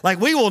ask. Like,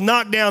 we will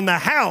knock down the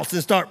house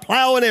and start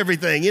plowing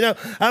everything. You know,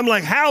 I'm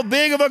like, how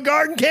big of a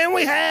garden can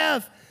we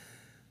have?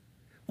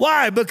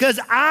 Why? Because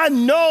I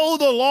know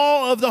the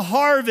law of the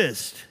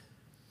harvest.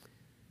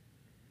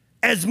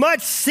 As much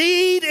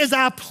seed as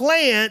I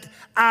plant,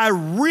 I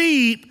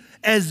reap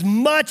as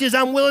much as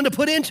I'm willing to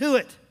put into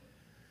it.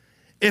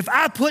 If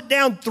I put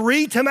down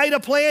 3 tomato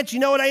plants, you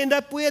know what I end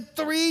up with?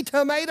 3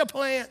 tomato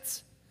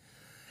plants.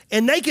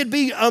 And they could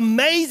be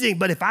amazing,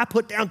 but if I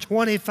put down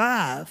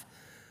 25,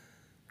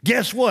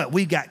 guess what?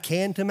 We've got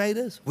canned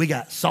tomatoes, we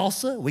got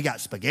salsa, we got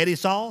spaghetti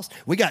sauce,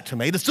 we got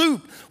tomato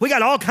soup, we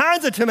got all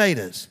kinds of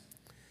tomatoes.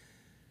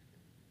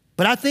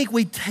 But I think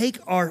we take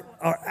our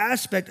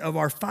aspect of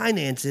our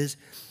finances,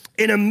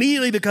 and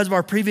immediately because of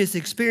our previous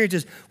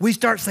experiences, we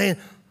start saying,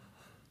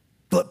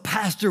 but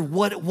Pastor,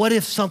 what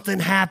if something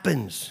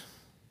happens?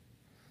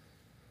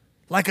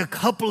 like a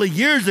couple of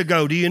years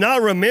ago. Do you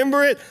not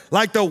remember it?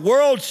 Like the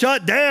world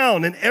shut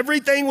down and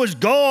everything was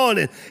gone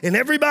and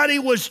everybody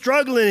was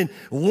struggling.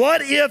 And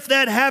what if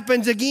that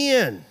happens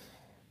again?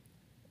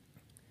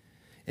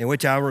 In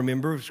which I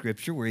remember a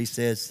scripture where he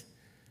says,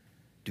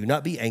 do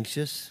not be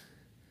anxious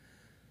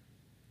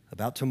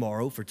about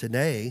tomorrow, for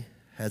today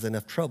has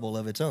enough trouble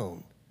of its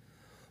own.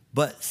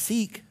 But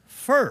seek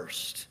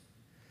first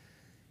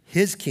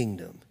his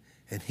kingdom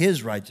and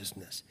his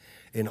righteousness,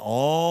 and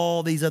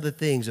all these other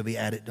things will be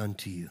added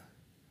unto you.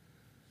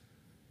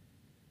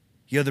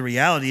 You know, the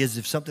reality is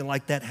if something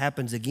like that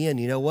happens again,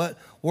 you know what?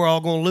 We're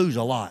all going to lose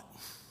a lot.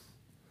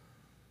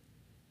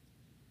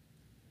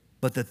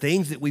 But the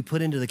things that we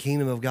put into the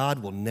kingdom of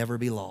God will never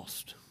be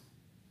lost.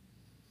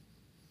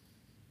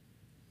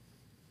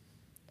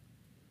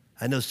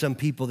 I know some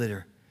people that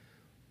are,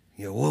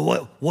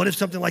 well, what if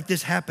something like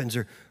this happens?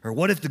 Or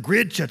what if the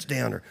grid shuts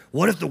down? Or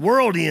what if the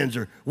world ends?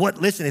 Or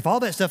what? Listen, if all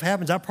that stuff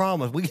happens, I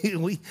promise,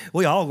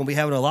 we all going to be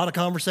having a lot of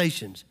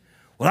conversations.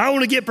 Well, I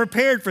want to get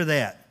prepared for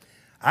that.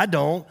 I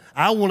don't.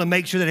 I want to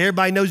make sure that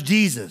everybody knows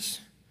Jesus.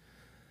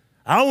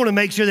 I want to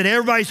make sure that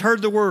everybody's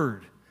heard the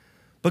word.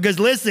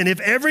 Because listen, if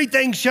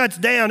everything shuts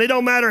down, it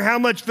don't matter how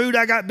much food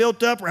I got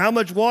built up or how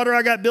much water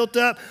I got built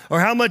up or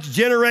how much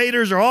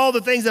generators or all the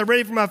things that I'm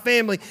ready for my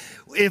family.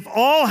 If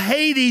all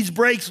Hades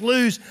breaks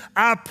loose,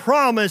 I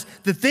promise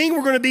the thing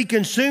we're going to be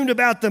consumed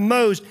about the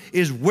most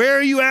is where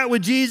are you at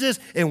with Jesus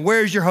and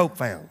where's your hope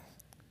found?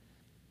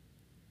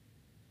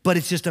 But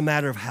it's just a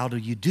matter of how do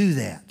you do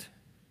that?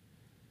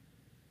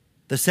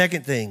 The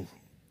second thing,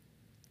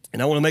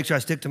 and I want to make sure I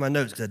stick to my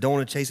notes because I don't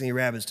want to chase any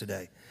rabbits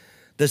today.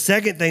 The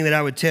second thing that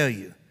I would tell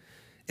you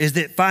is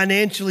that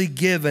financially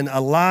given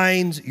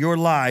aligns your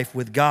life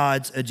with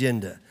God's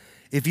agenda.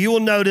 If you will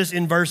notice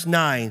in verse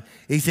 9,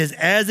 he says,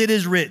 as it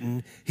is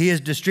written, he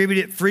has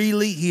distributed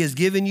freely, he has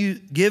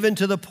given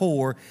to the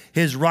poor,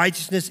 his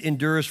righteousness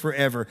endures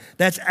forever.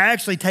 That's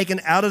actually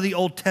taken out of the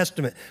Old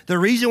Testament. The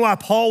reason why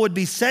Paul would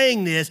be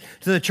saying this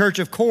to the church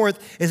of Corinth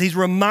is he's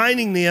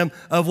reminding them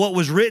of what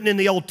was written in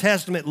the Old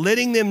Testament,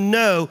 letting them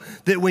know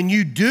that when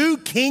you do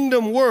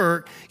kingdom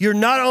work, you're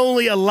not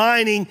only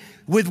aligning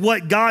with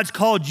what God's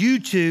called you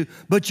to,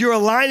 but you're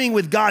aligning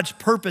with God's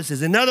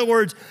purposes. In other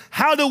words,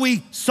 how do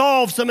we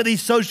solve some of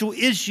these social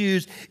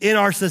issues in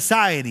our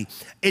society?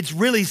 It's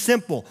really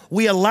simple.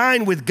 We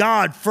align with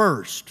God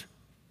first.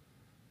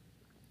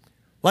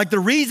 Like the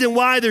reason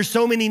why there's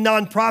so many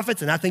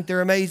nonprofits, and I think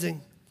they're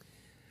amazing,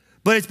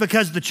 but it's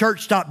because the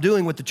church stopped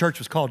doing what the church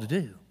was called to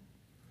do.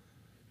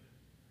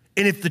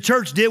 And if the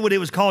church did what it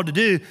was called to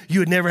do, you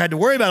would never had to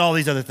worry about all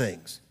these other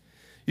things.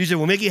 You say,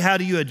 well, Mickey, how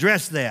do you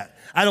address that?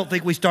 I don't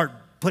think we start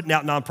putting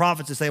out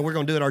nonprofits and saying we're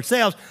going to do it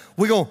ourselves.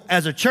 We're going,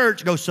 as a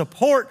church, go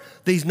support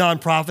these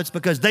nonprofits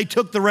because they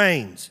took the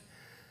reins.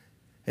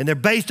 And they're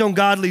based on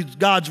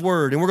God's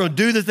word. And we're going to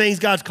do the things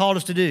God's called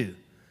us to do.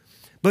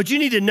 But you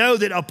need to know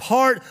that a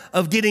part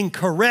of getting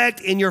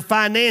correct in your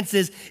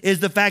finances is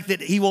the fact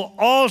that he will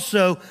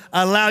also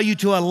allow you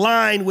to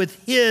align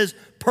with his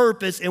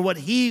purpose and what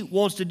he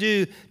wants to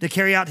do to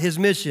carry out his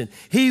mission.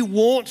 He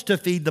wants to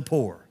feed the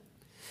poor.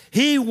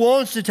 He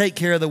wants to take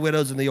care of the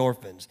widows and the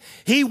orphans.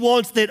 He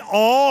wants that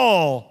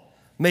all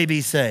may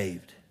be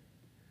saved.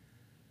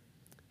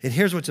 And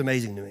here's what's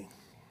amazing to me.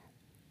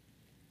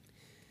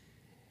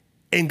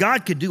 And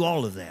God could do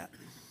all of that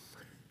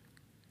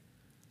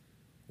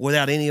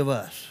without any of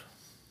us.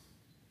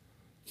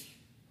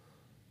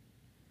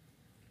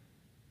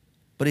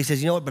 But he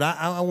says, you know what, but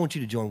I want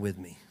you to join with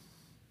me.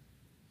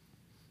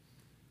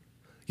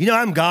 You know,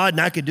 I'm God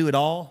and I could do it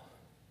all.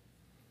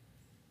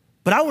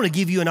 But I want to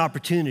give you an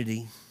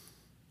opportunity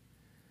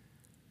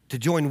to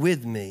join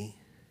with me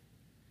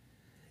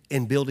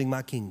in building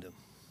my kingdom.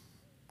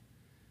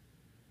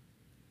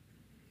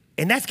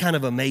 And that's kind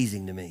of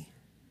amazing to me.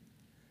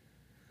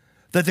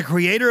 That the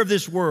creator of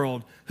this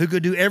world, who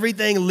could do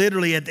everything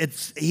literally,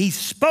 he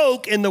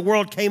spoke and the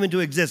world came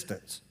into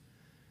existence.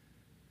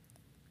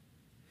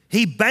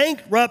 He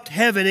bankrupted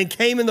heaven and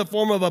came in the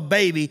form of a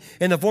baby,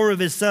 in the form of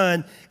his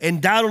son, and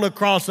died on the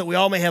cross so that we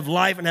all may have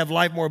life and have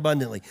life more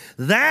abundantly.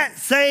 That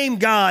same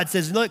God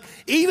says, look,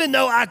 even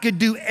though I could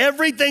do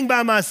everything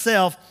by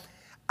myself,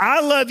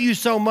 I love you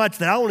so much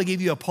that I want to give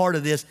you a part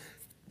of this.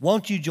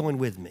 Won't you join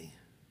with me?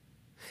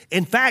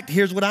 In fact,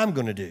 here's what I'm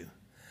going to do.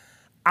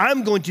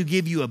 I'm going to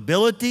give you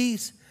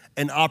abilities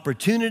and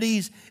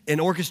opportunities and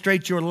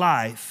orchestrate your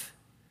life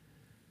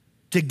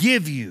to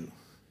give you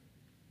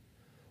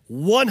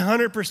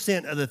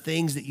 100% of the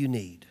things that you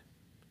need.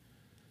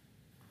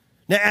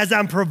 Now, as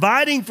I'm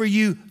providing for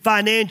you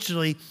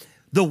financially,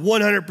 the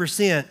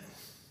 100%,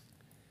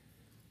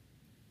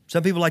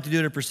 some people like to do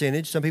it a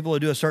percentage. Some people will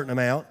do a certain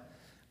amount.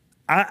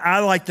 I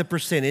like the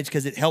percentage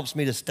because it helps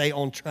me to stay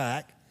on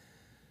track.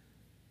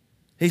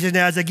 He says,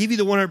 now, as I give you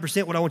the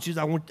 100%, what I want you to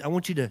do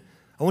is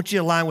I want you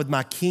to align with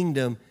my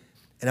kingdom,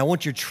 and I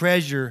want your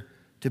treasure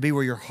to be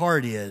where your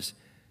heart is.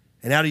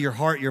 And out of your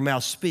heart, your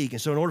mouth speak.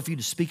 And so in order for you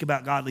to speak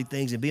about godly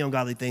things and be on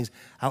godly things,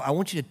 I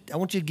want you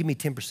to give me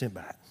 10%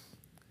 back.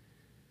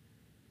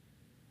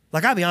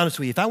 Like, I'll be honest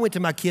with you, if I went to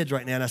my kids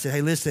right now and I said,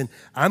 hey, listen,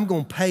 I'm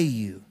going to pay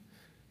you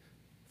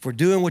for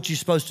doing what you're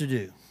supposed to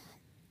do.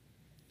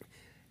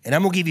 And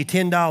I'm going to give you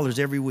 $10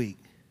 every week.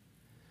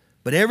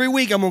 But every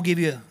week I'm going to give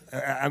you,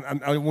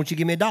 I want you to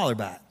give me $1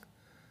 back.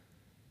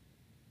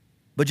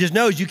 But just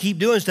know as you keep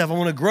doing stuff, I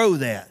want to grow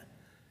that.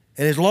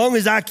 And as long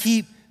as I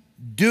keep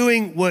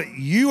doing what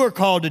you are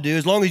called to do,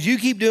 as long as you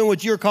keep doing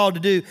what you're called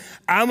to do,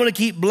 I'm going to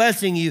keep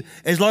blessing you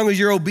as long as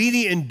you're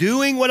obedient in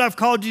doing what I've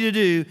called you to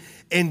do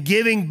and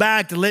giving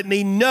back to let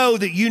me know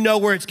that you know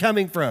where it's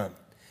coming from.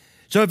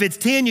 So if it's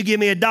 10, you give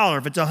me $1.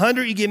 If it's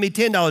 100, you give me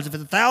 $10. If it's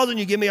 1,000,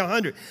 you give me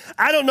 100.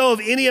 I don't know if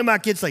any of my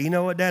kids say, you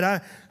know what,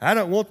 Dad, I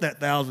don't want that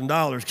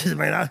 $1,000 because,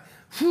 man,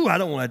 I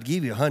don't want to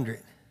give you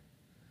 100.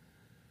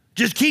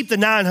 Just keep the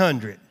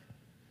 900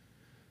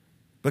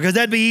 because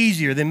that'd be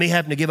easier than me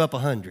having to give up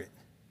 100.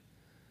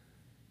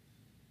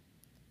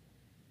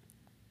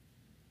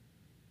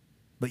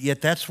 But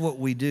yet that's what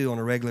we do on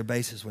a regular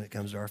basis when it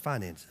comes to our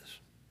finances.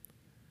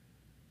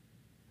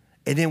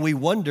 And then we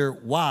wonder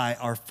why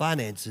our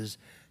finances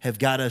have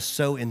got us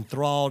so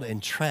enthralled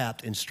and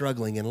trapped and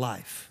struggling in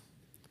life.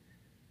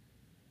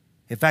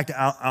 In fact,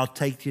 I'll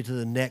take you to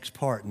the next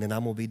part and then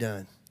I'm going to be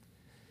done.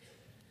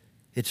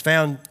 It's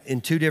found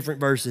in 2 different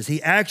verses.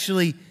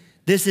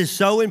 This is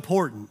so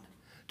important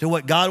to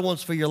what God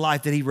wants for your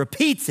life that he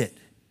repeats it.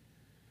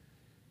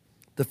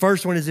 The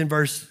first one is in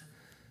verse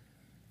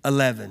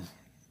 11.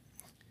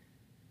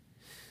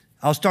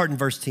 I'll start in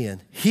verse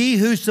 10. He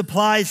who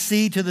supplies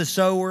seed to the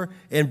sower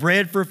and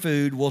bread for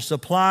food will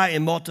supply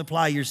and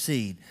multiply your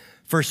seed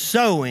for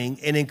sowing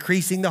and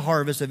increasing the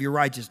harvest of your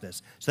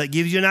righteousness. So that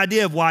gives you an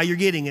idea of why you're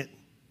getting it.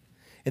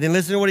 And then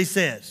listen to what he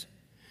says.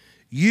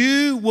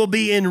 You will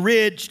be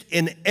enriched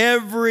in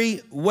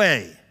every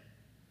way.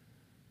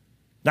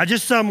 Not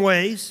just some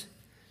ways,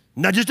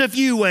 not just a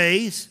few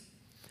ways.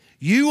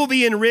 You will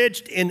be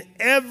enriched in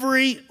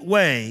every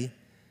way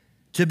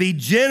to be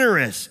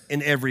generous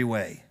in every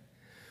way,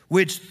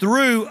 which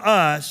through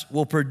us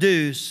will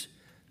produce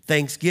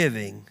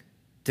thanksgiving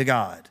to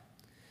God.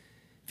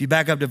 If you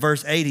back up to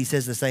verse 8, he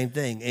says the same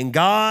thing. And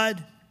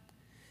God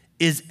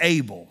is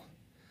able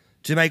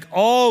to make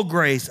all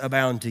grace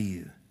abound to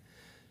you,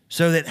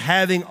 so that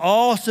having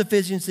all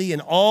sufficiency in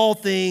all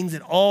things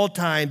at all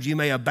times, you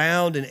may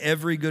abound in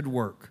every good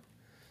work.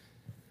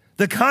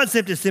 The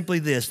concept is simply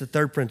this, the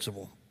third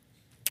principle.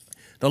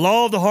 The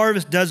law of the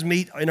harvest does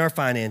meet in our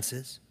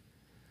finances.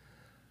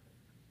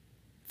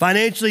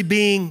 Financially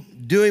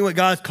doing what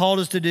God's called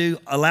us to do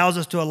allows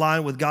us to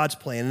align with God's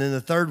plan. And then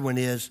the third one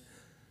is,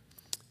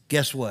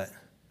 guess what?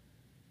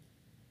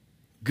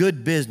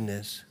 Good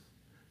business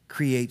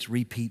creates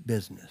repeat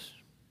business.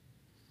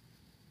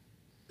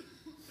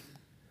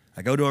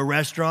 I go to a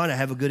restaurant, I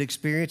have a good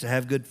experience, I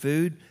have good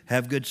food,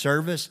 have good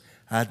service.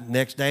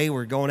 Next day,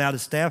 we're going out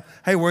as staff.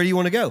 Hey, where do you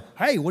want to go?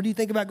 Hey, what do you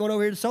think about going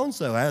over here to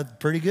so-and-so? I had a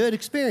pretty good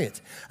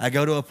experience. I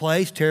go to a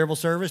place, terrible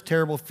service,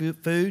 terrible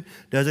food,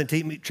 doesn't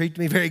treat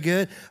me very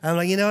good. I'm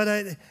like, you know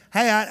what?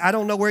 I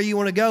don't know where you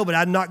want to go, but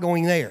I'm not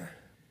going there.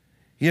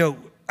 You know,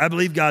 I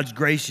believe God's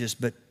gracious,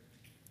 but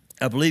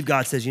I believe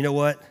God says, you know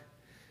what?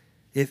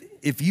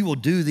 If you will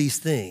do these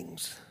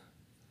things,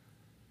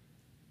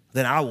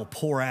 then I will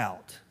pour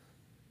out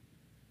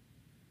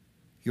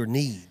your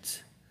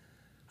needs.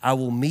 I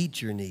will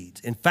meet your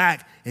needs. In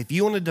fact, if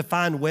you want to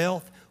define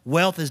wealth,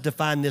 wealth is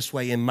defined this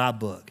way in my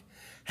book.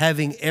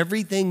 Having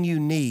everything you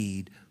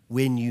need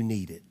when you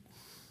need it.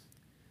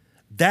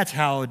 That's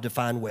how I would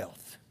define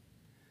wealth.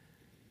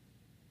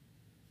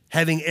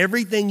 Having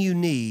everything you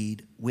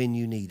need when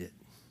you need it.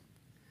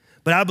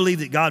 But I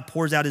believe that God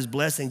pours out his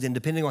blessings, and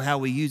depending on how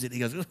we use it, he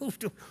goes,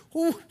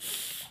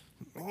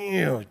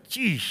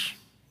 geez,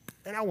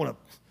 and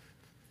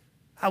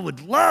I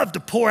would love to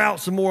pour out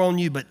some more on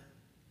you, but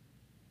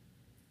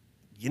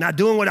you're not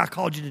doing what I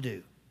called you to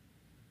do.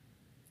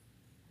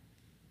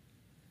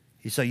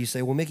 So you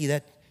say, well, Mickey,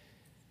 that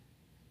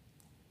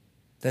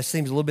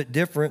seems a little bit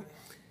different.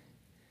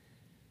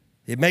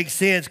 It makes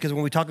sense because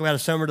when we talk about a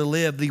summer to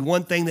live, the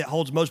one thing that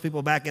holds most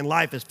people back in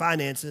life is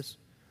finances.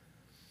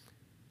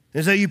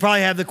 And so you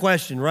probably have the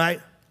question,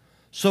 right?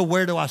 So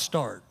where do I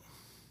start?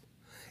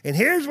 And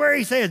here's where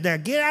he says, now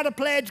get out a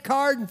pledge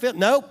card and fill.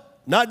 Nope,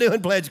 not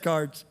doing pledge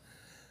cards.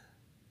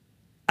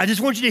 I just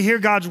want you to hear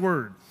God's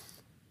word.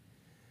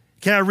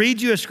 Can I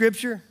read you a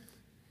scripture?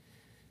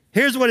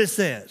 Here's what it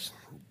says.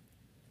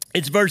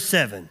 It's verse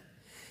 7.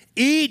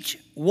 Each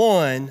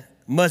one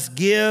must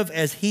give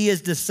as he has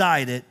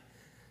decided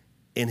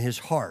in his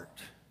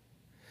heart.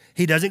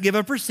 He doesn't give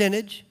a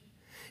percentage.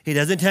 He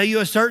doesn't tell you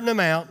a certain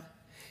amount.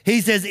 He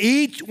says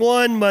each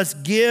one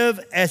must give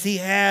as he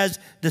has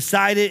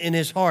decided in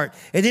his heart.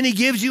 And then he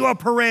gives you a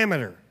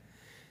parameter.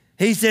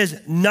 He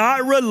says,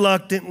 not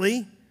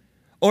reluctantly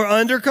or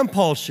under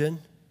compulsion,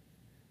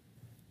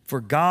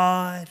 for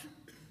God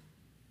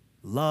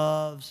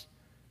loves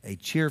a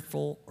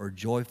cheerful or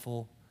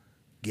joyful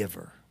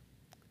giver.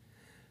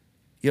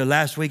 You know,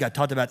 last week I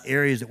talked about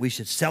areas that we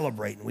should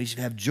celebrate and we should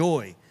have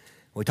joy.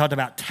 We talked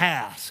about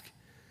tasks.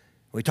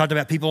 We talked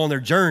about people on their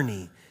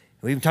journey.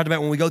 We even talked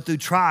about when we go through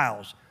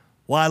trials.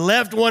 Well, I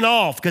left one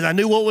off because I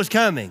knew what was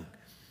coming.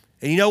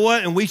 And you know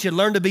what? And we should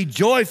learn to be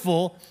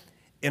joyful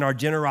in our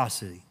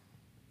generosity.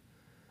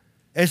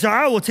 And so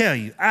I will tell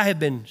you, I have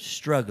been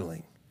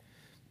struggling.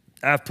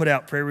 I've put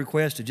out prayer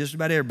requests to just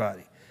about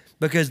everybody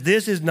because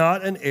this is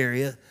not an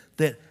area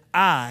that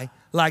I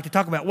like to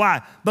talk about.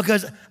 Why?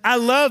 Because I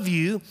love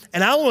you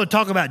and I want to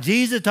talk about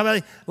Jesus, talk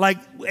about, like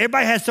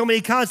everybody has so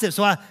many concepts.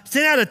 So I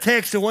sent out a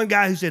text to one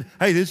guy who said,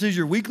 hey, this is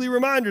your weekly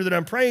reminder that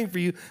I'm praying for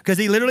you, because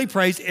he literally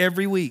prays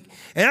every week.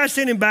 And I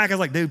sent him back. I was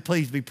like, dude,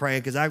 please be praying,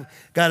 because I've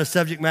got a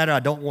subject matter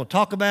I don't want to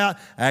talk about.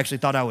 I actually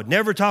thought I would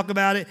never talk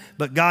about it,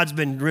 but God's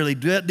been really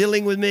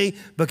dealing with me,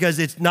 because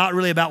it's not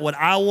really about what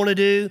I want to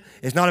do.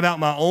 It's not about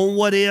my own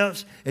what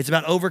ifs. It's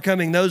about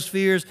overcoming those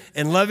fears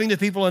and loving the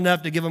people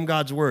enough to give them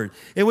God's word.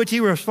 In which he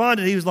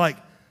responded, he was like,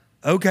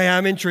 okay,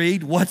 I'm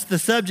intrigued. What's the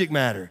subject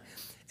matter?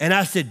 And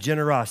I said,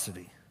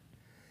 generosity.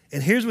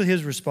 And here's what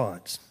his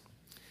response.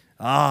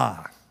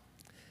 Honor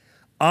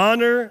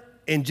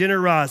and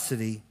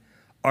generosity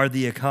are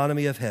the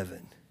economy of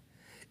heaven.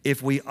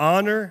 If we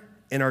honor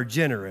and are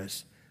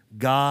generous,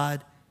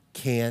 God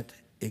can't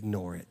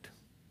ignore it.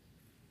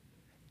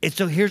 And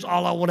so here's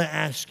all I want to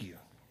ask you.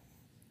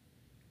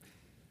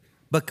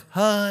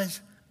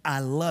 Because I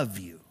love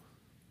you,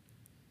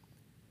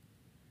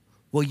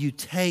 will you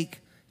take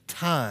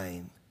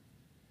time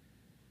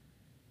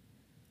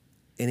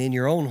and in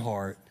your own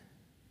heart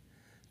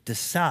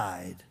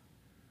decide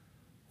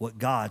what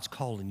God's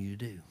calling you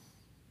to do?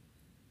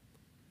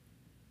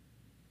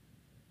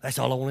 That's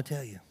all I want to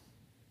tell you.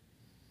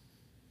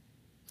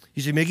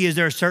 You say, Mickey, is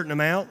there a certain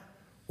amount?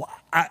 Well,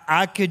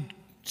 I could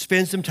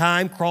spend some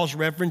time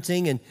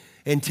cross-referencing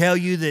and tell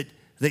you that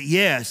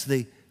yes,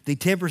 the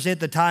 10%,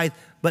 the tithe,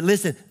 but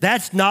listen,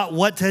 that's not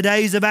what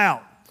today's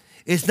about.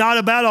 It's not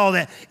about all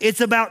that.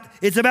 It's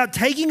about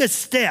taking a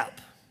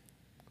step.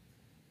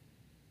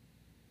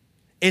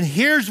 And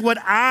here's what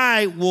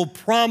I will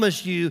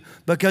promise you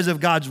because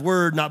of God's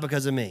word, not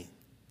because of me.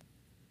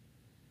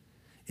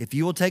 If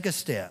you will take a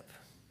step,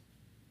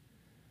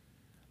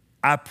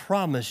 I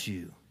promise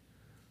you,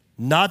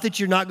 not that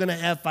you're not going to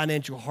have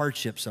financial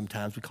hardships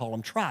sometimes, we call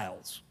them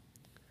trials.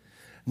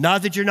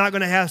 Not that you're not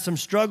going to have some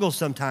struggles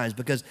sometimes,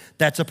 because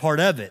that's a part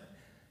of it.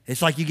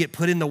 It's like you get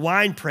put in the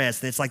wine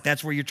press, and it's like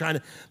that's where you're trying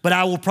to, but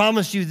I will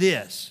promise you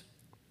this.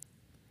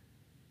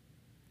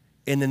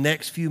 In the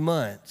next few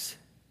months,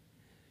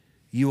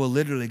 you will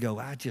literally go,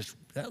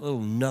 that little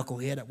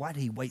knucklehead, why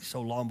did he wait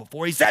so long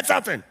before he said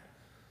something?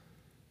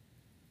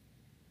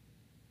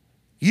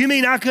 You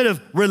mean I could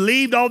have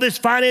relieved all this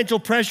financial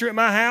pressure at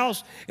my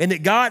house, and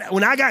that God,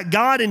 when I got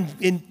God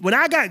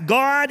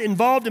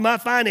involved in my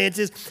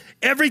finances,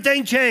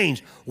 everything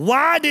changed.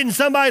 Why didn't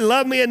somebody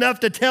love me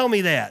enough to tell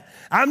me that?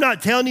 I'm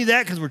not telling you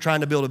that because we're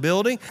trying to build a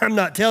building. I'm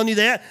not telling you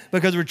that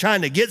because we're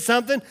trying to get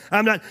something.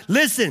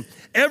 Listen,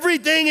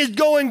 everything is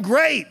going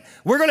great.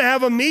 We're going to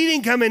have a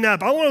meeting coming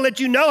up. I want to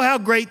let you know how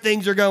great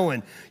things are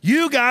going.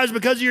 You guys,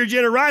 because of your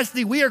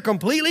generosity, we are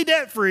completely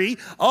debt-free.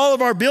 All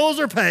of our bills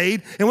are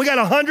paid, and we got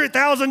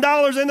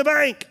 $100,000 in the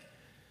bank.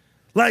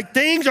 Like,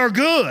 things are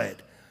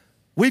good.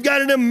 We've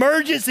got an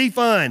emergency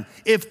fund.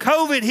 If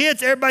COVID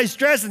hits, everybody's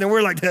stressing, and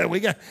we're like, we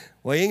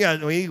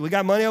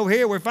got money over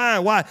here. We're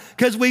fine. Why?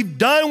 Because we've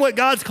done what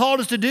God's called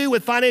us to do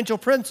with financial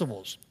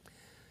principles.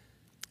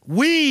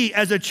 We,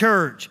 as a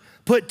church,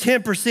 put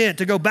 10%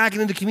 to go back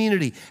into the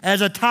community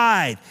as a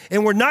tithe.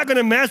 And we're not going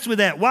to mess with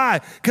that.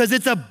 Why? Because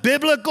it's a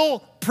biblical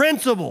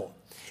principle.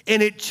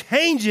 And it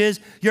changes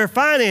your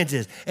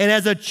finances. And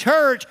as a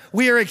church,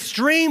 we are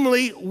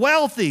extremely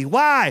wealthy.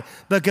 Why?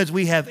 Because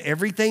we have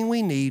everything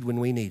we need when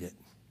we need it.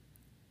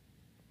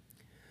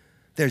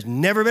 There's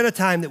never been a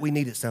time that we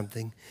needed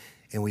something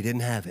and we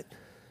didn't have it.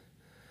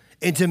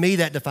 And to me,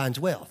 that defines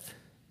wealth.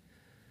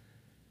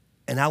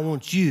 And I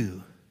want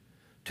you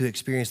to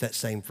experience that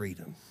same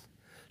freedom,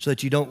 so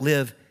that you don't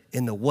live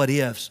in the what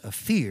ifs of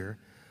fear,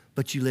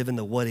 but you live in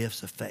the what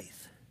ifs of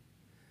faith.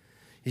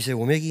 You say,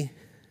 well, Mickey,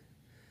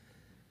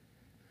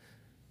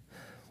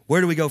 where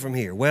do we go from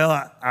here?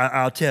 Well,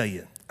 I'll tell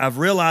you. I've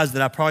realized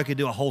that I probably could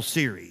do a whole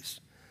series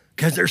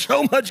because there's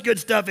so much good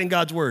stuff in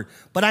God's word,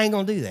 but I ain't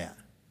going to do that.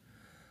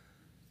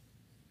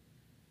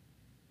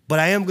 But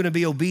I am going to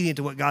be obedient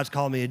to what God's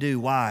called me to do.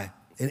 Why?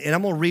 And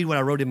I'm going to read what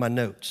I wrote in my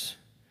notes.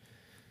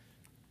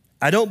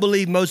 I don't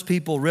believe most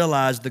people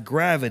realize the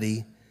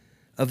gravity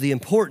of the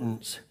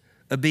importance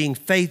of being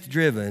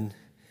faith-driven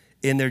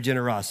in their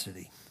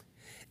generosity.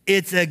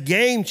 It's a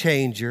game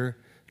changer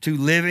to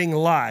living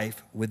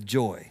life with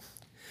joy.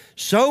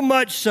 So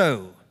much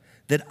so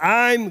that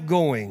I'm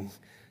going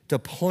to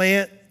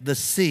plant the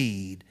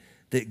seed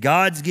that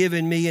God's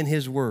given me in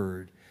His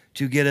Word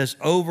to get us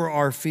over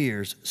our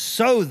fears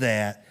so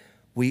that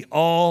we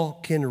all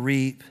can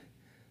reap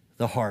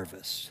the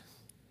harvest.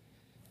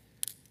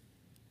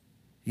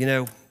 You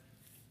know,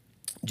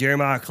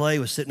 Jeremiah Clay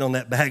was sitting on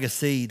that bag of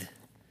seed,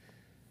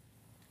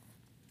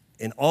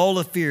 and all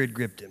the fear had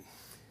gripped him.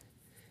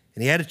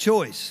 And he had a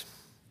choice.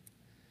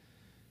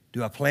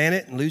 Do I plant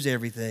it and lose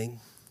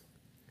everything?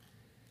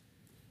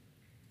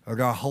 Or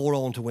do I hold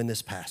on to when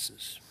this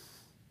passes?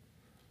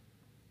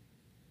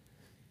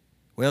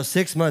 Well,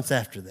 6 months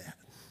after that,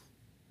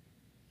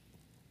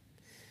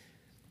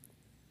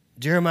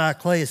 Jeremiah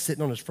Clay is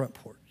sitting on his front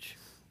porch.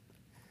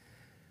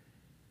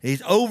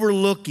 He's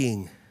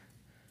overlooking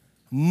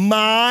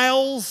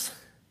miles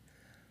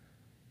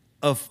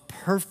of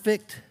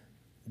perfect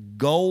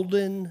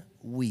golden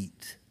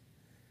wheat.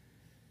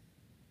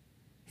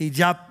 He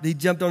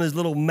jumped on his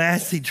little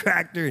Massey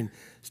tractor and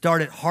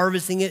started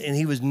harvesting it, and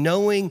he was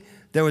knowing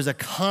there was a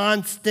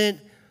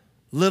constant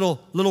little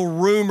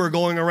rumor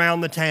going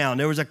around the town.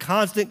 There was a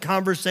constant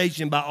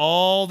conversation by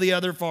all the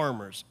other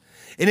farmers.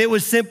 And it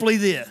was simply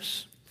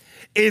this: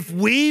 if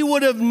we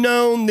would have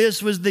known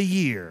this was the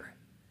year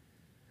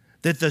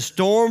that the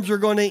storms were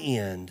going to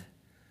end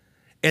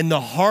and the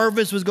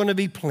harvest was going to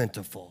be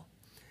plentiful,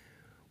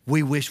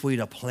 we wish we'd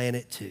have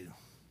planted too.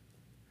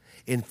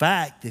 In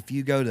fact, if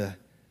you go to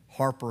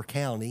Harper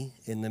County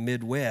in the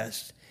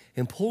Midwest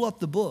and pull up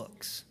the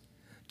books,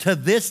 to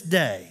this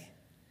day,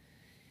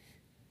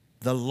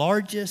 the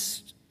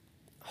largest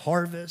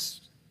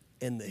harvest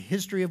in the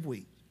history of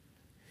wheat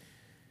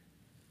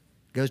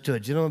goes to a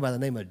gentleman by the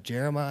name of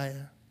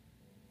Jeremiah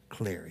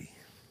Clary.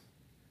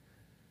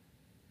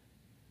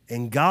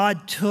 And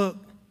God took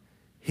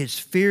his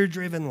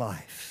fear-driven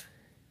life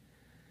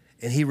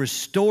and he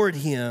restored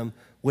him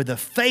with a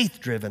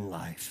faith-driven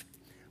life.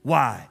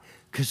 Why?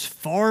 Because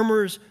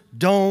farmers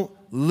don't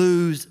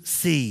lose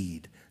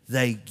seed,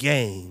 they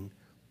gain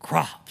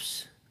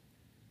crops.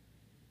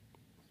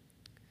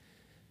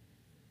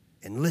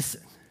 And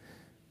listen,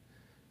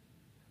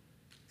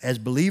 as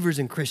believers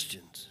and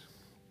Christians,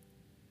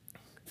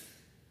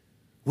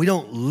 we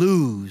don't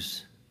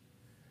lose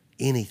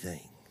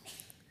anything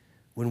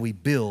when we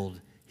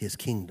build his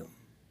kingdom.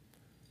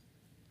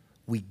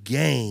 We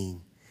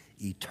gain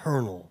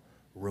eternal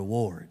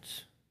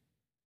rewards.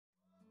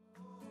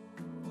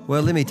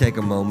 Well, let me take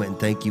a moment and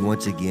thank you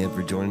once again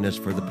for joining us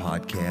for the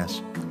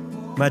podcast.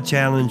 My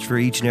challenge for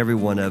each and every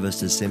one of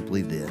us is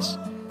simply this: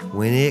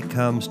 when it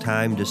comes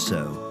time to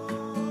sow,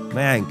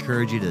 may I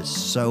encourage you to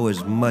sow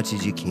as much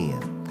as you can,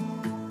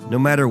 no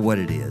matter what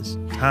it is: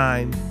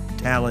 time,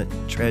 talent,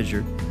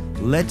 treasure.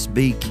 Let's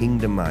be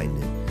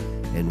kingdom-minded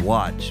and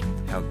watch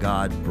how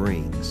God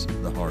brings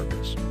the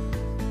harvest.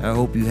 I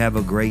hope you have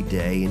a great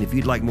day, and if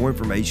you'd like more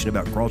information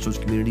about Crossroads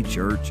Community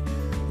Church,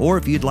 or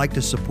if you'd like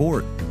to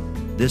support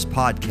this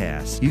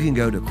podcast, you can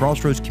go to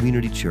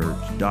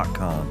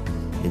crossroadscommunitychurch.com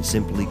and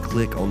simply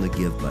click on the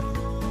Give button.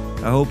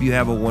 I hope you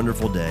have a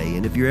wonderful day,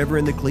 and if you're ever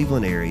in the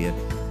Cleveland area,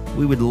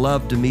 we would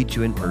love to meet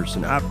you in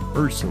person. I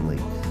personally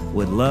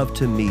would love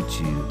to meet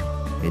you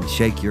and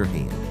shake your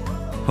hand.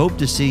 Hope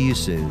to see you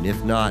soon.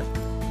 If not,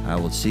 I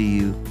will see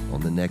you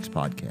on the next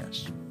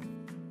podcast.